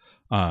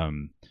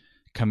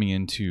 Coming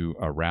into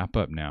a wrap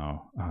up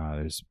now,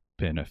 there's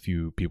been a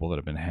few people that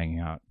have been hanging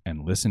out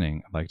and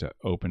listening. I'd like to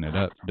open it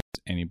up.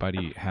 Does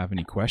anybody have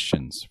any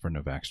questions for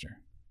Novakster?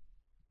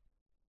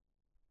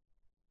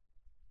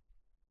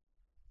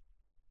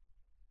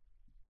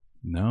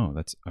 No,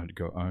 that's, I'd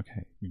go,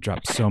 okay. You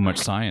dropped so much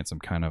science. I'm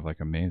kind of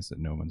amazed that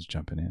no one's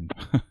jumping in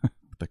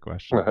with the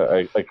question.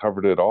 I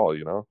covered it all,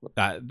 you know.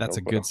 That's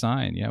a good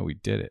sign. Yeah, we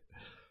did it.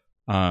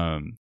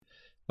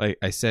 Like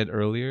I said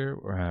earlier,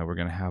 we're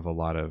going to have a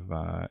lot of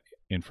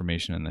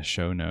information in the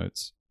show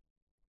notes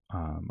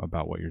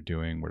about what you're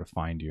doing, where to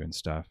find you and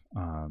stuff.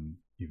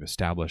 You've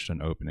established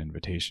an open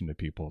invitation to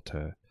people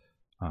to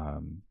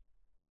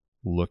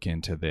look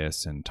into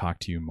this and talk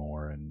to you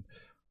more, and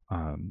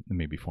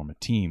maybe form a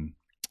team.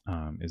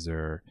 Is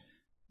there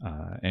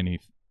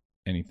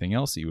anything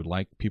else that you would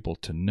like people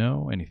to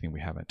know? Anything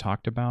we haven't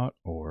talked about,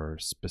 or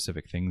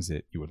specific things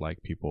that you would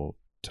like people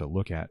to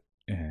look at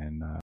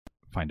and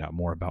find out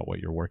more about what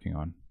you're working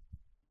on?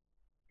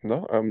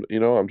 No,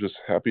 I'm just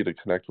happy to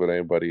connect with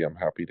anybody. I'm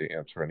happy to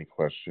answer any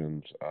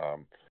questions.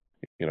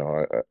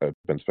 I've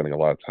been spending a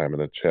lot of time in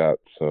the chat,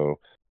 so,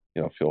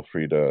 feel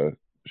free to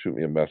shoot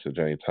me a message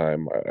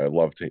anytime. I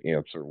love to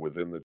answer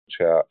within the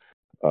chat,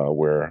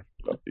 where,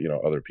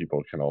 other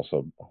people can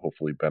also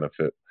hopefully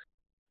benefit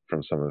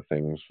from some of the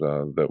things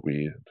that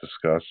we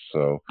discuss.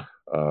 So,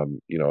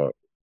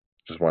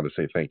 just want to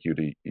say thank you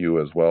to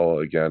you as well,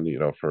 again,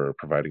 for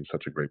providing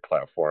such a great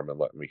platform and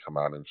letting me come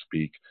on and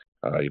speak.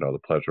 The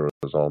pleasure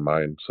was all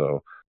mine.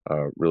 So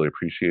really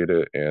appreciate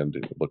it, and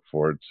look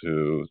forward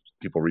to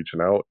people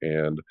reaching out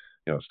and,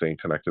 staying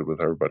connected with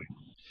everybody.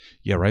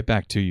 Yeah, right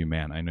back to you,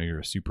 man. I know you're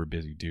a super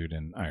busy dude,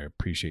 and I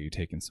appreciate you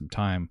taking some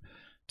time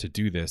to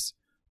do this.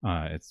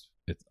 It's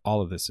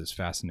all of this is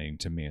fascinating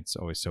to me. It's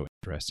always so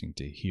interesting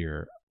to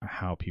hear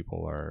how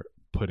people are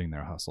putting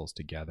their hustles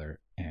together,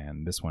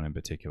 and this one in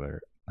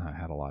particular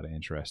had a lot of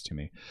interest to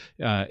me.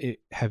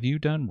 Have you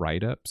done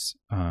write-ups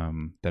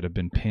that have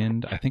been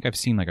pinned? I think I've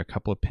seen like a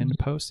couple of pinned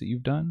posts that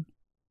you've done.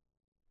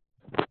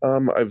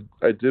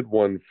 I did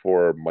one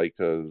for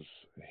Micah's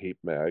Hate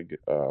Mag,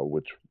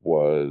 which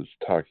was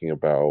talking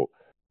about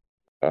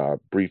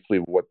briefly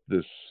what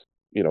this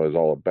is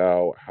all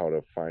about, how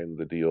to find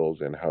the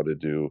deals, and how to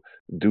do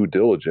due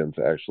diligence,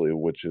 actually,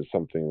 which is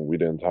something we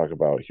didn't talk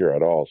about here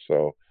at all.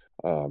 So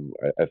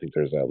I think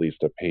there's at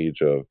least a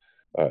page of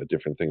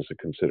different things to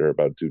consider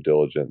about due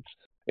diligence.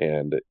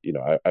 And,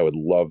 I would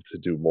love to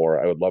do more.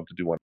 I would love to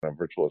do one on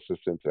virtual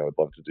assistants. I would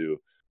love to do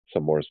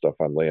some more stuff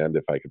on land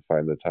if I could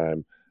find the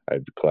time.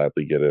 I'd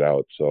gladly get it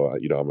out. So,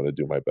 I'm going to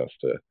do my best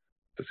to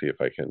see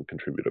if I can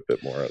contribute a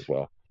bit more as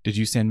well. Did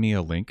you send me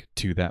a link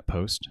to that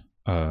post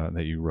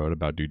that you wrote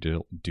about due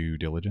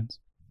diligence?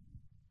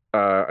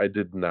 I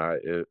did not.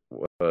 It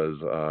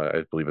was,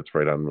 I believe it's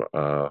right on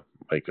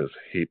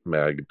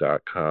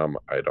micahshatemag.com.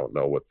 I don't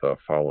know what the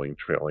following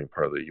trailing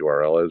part of the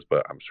URL is,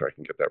 but I'm sure I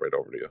can get that right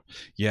over to you.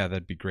 Yeah,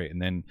 that'd be great.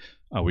 And then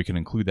we can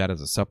include that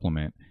as a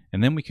supplement.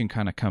 And then we can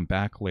kind of come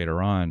back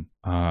later on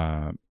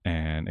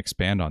and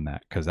expand on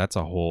that, because that's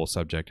a whole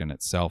subject in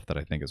itself that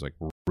I think is like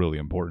really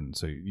important.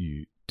 So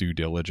you due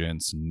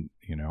diligence and,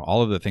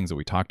 all of the things that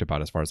we talked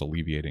about as far as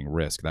alleviating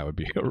risk, that would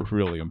be a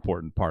really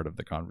important part of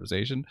the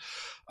conversation.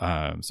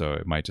 So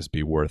it might just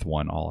be worth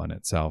one all in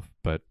itself.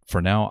 But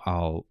for now,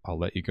 I'll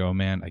let you go,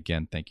 man.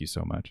 Again, thank you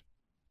so much.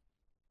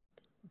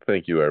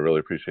 Thank you. I really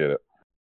appreciate it.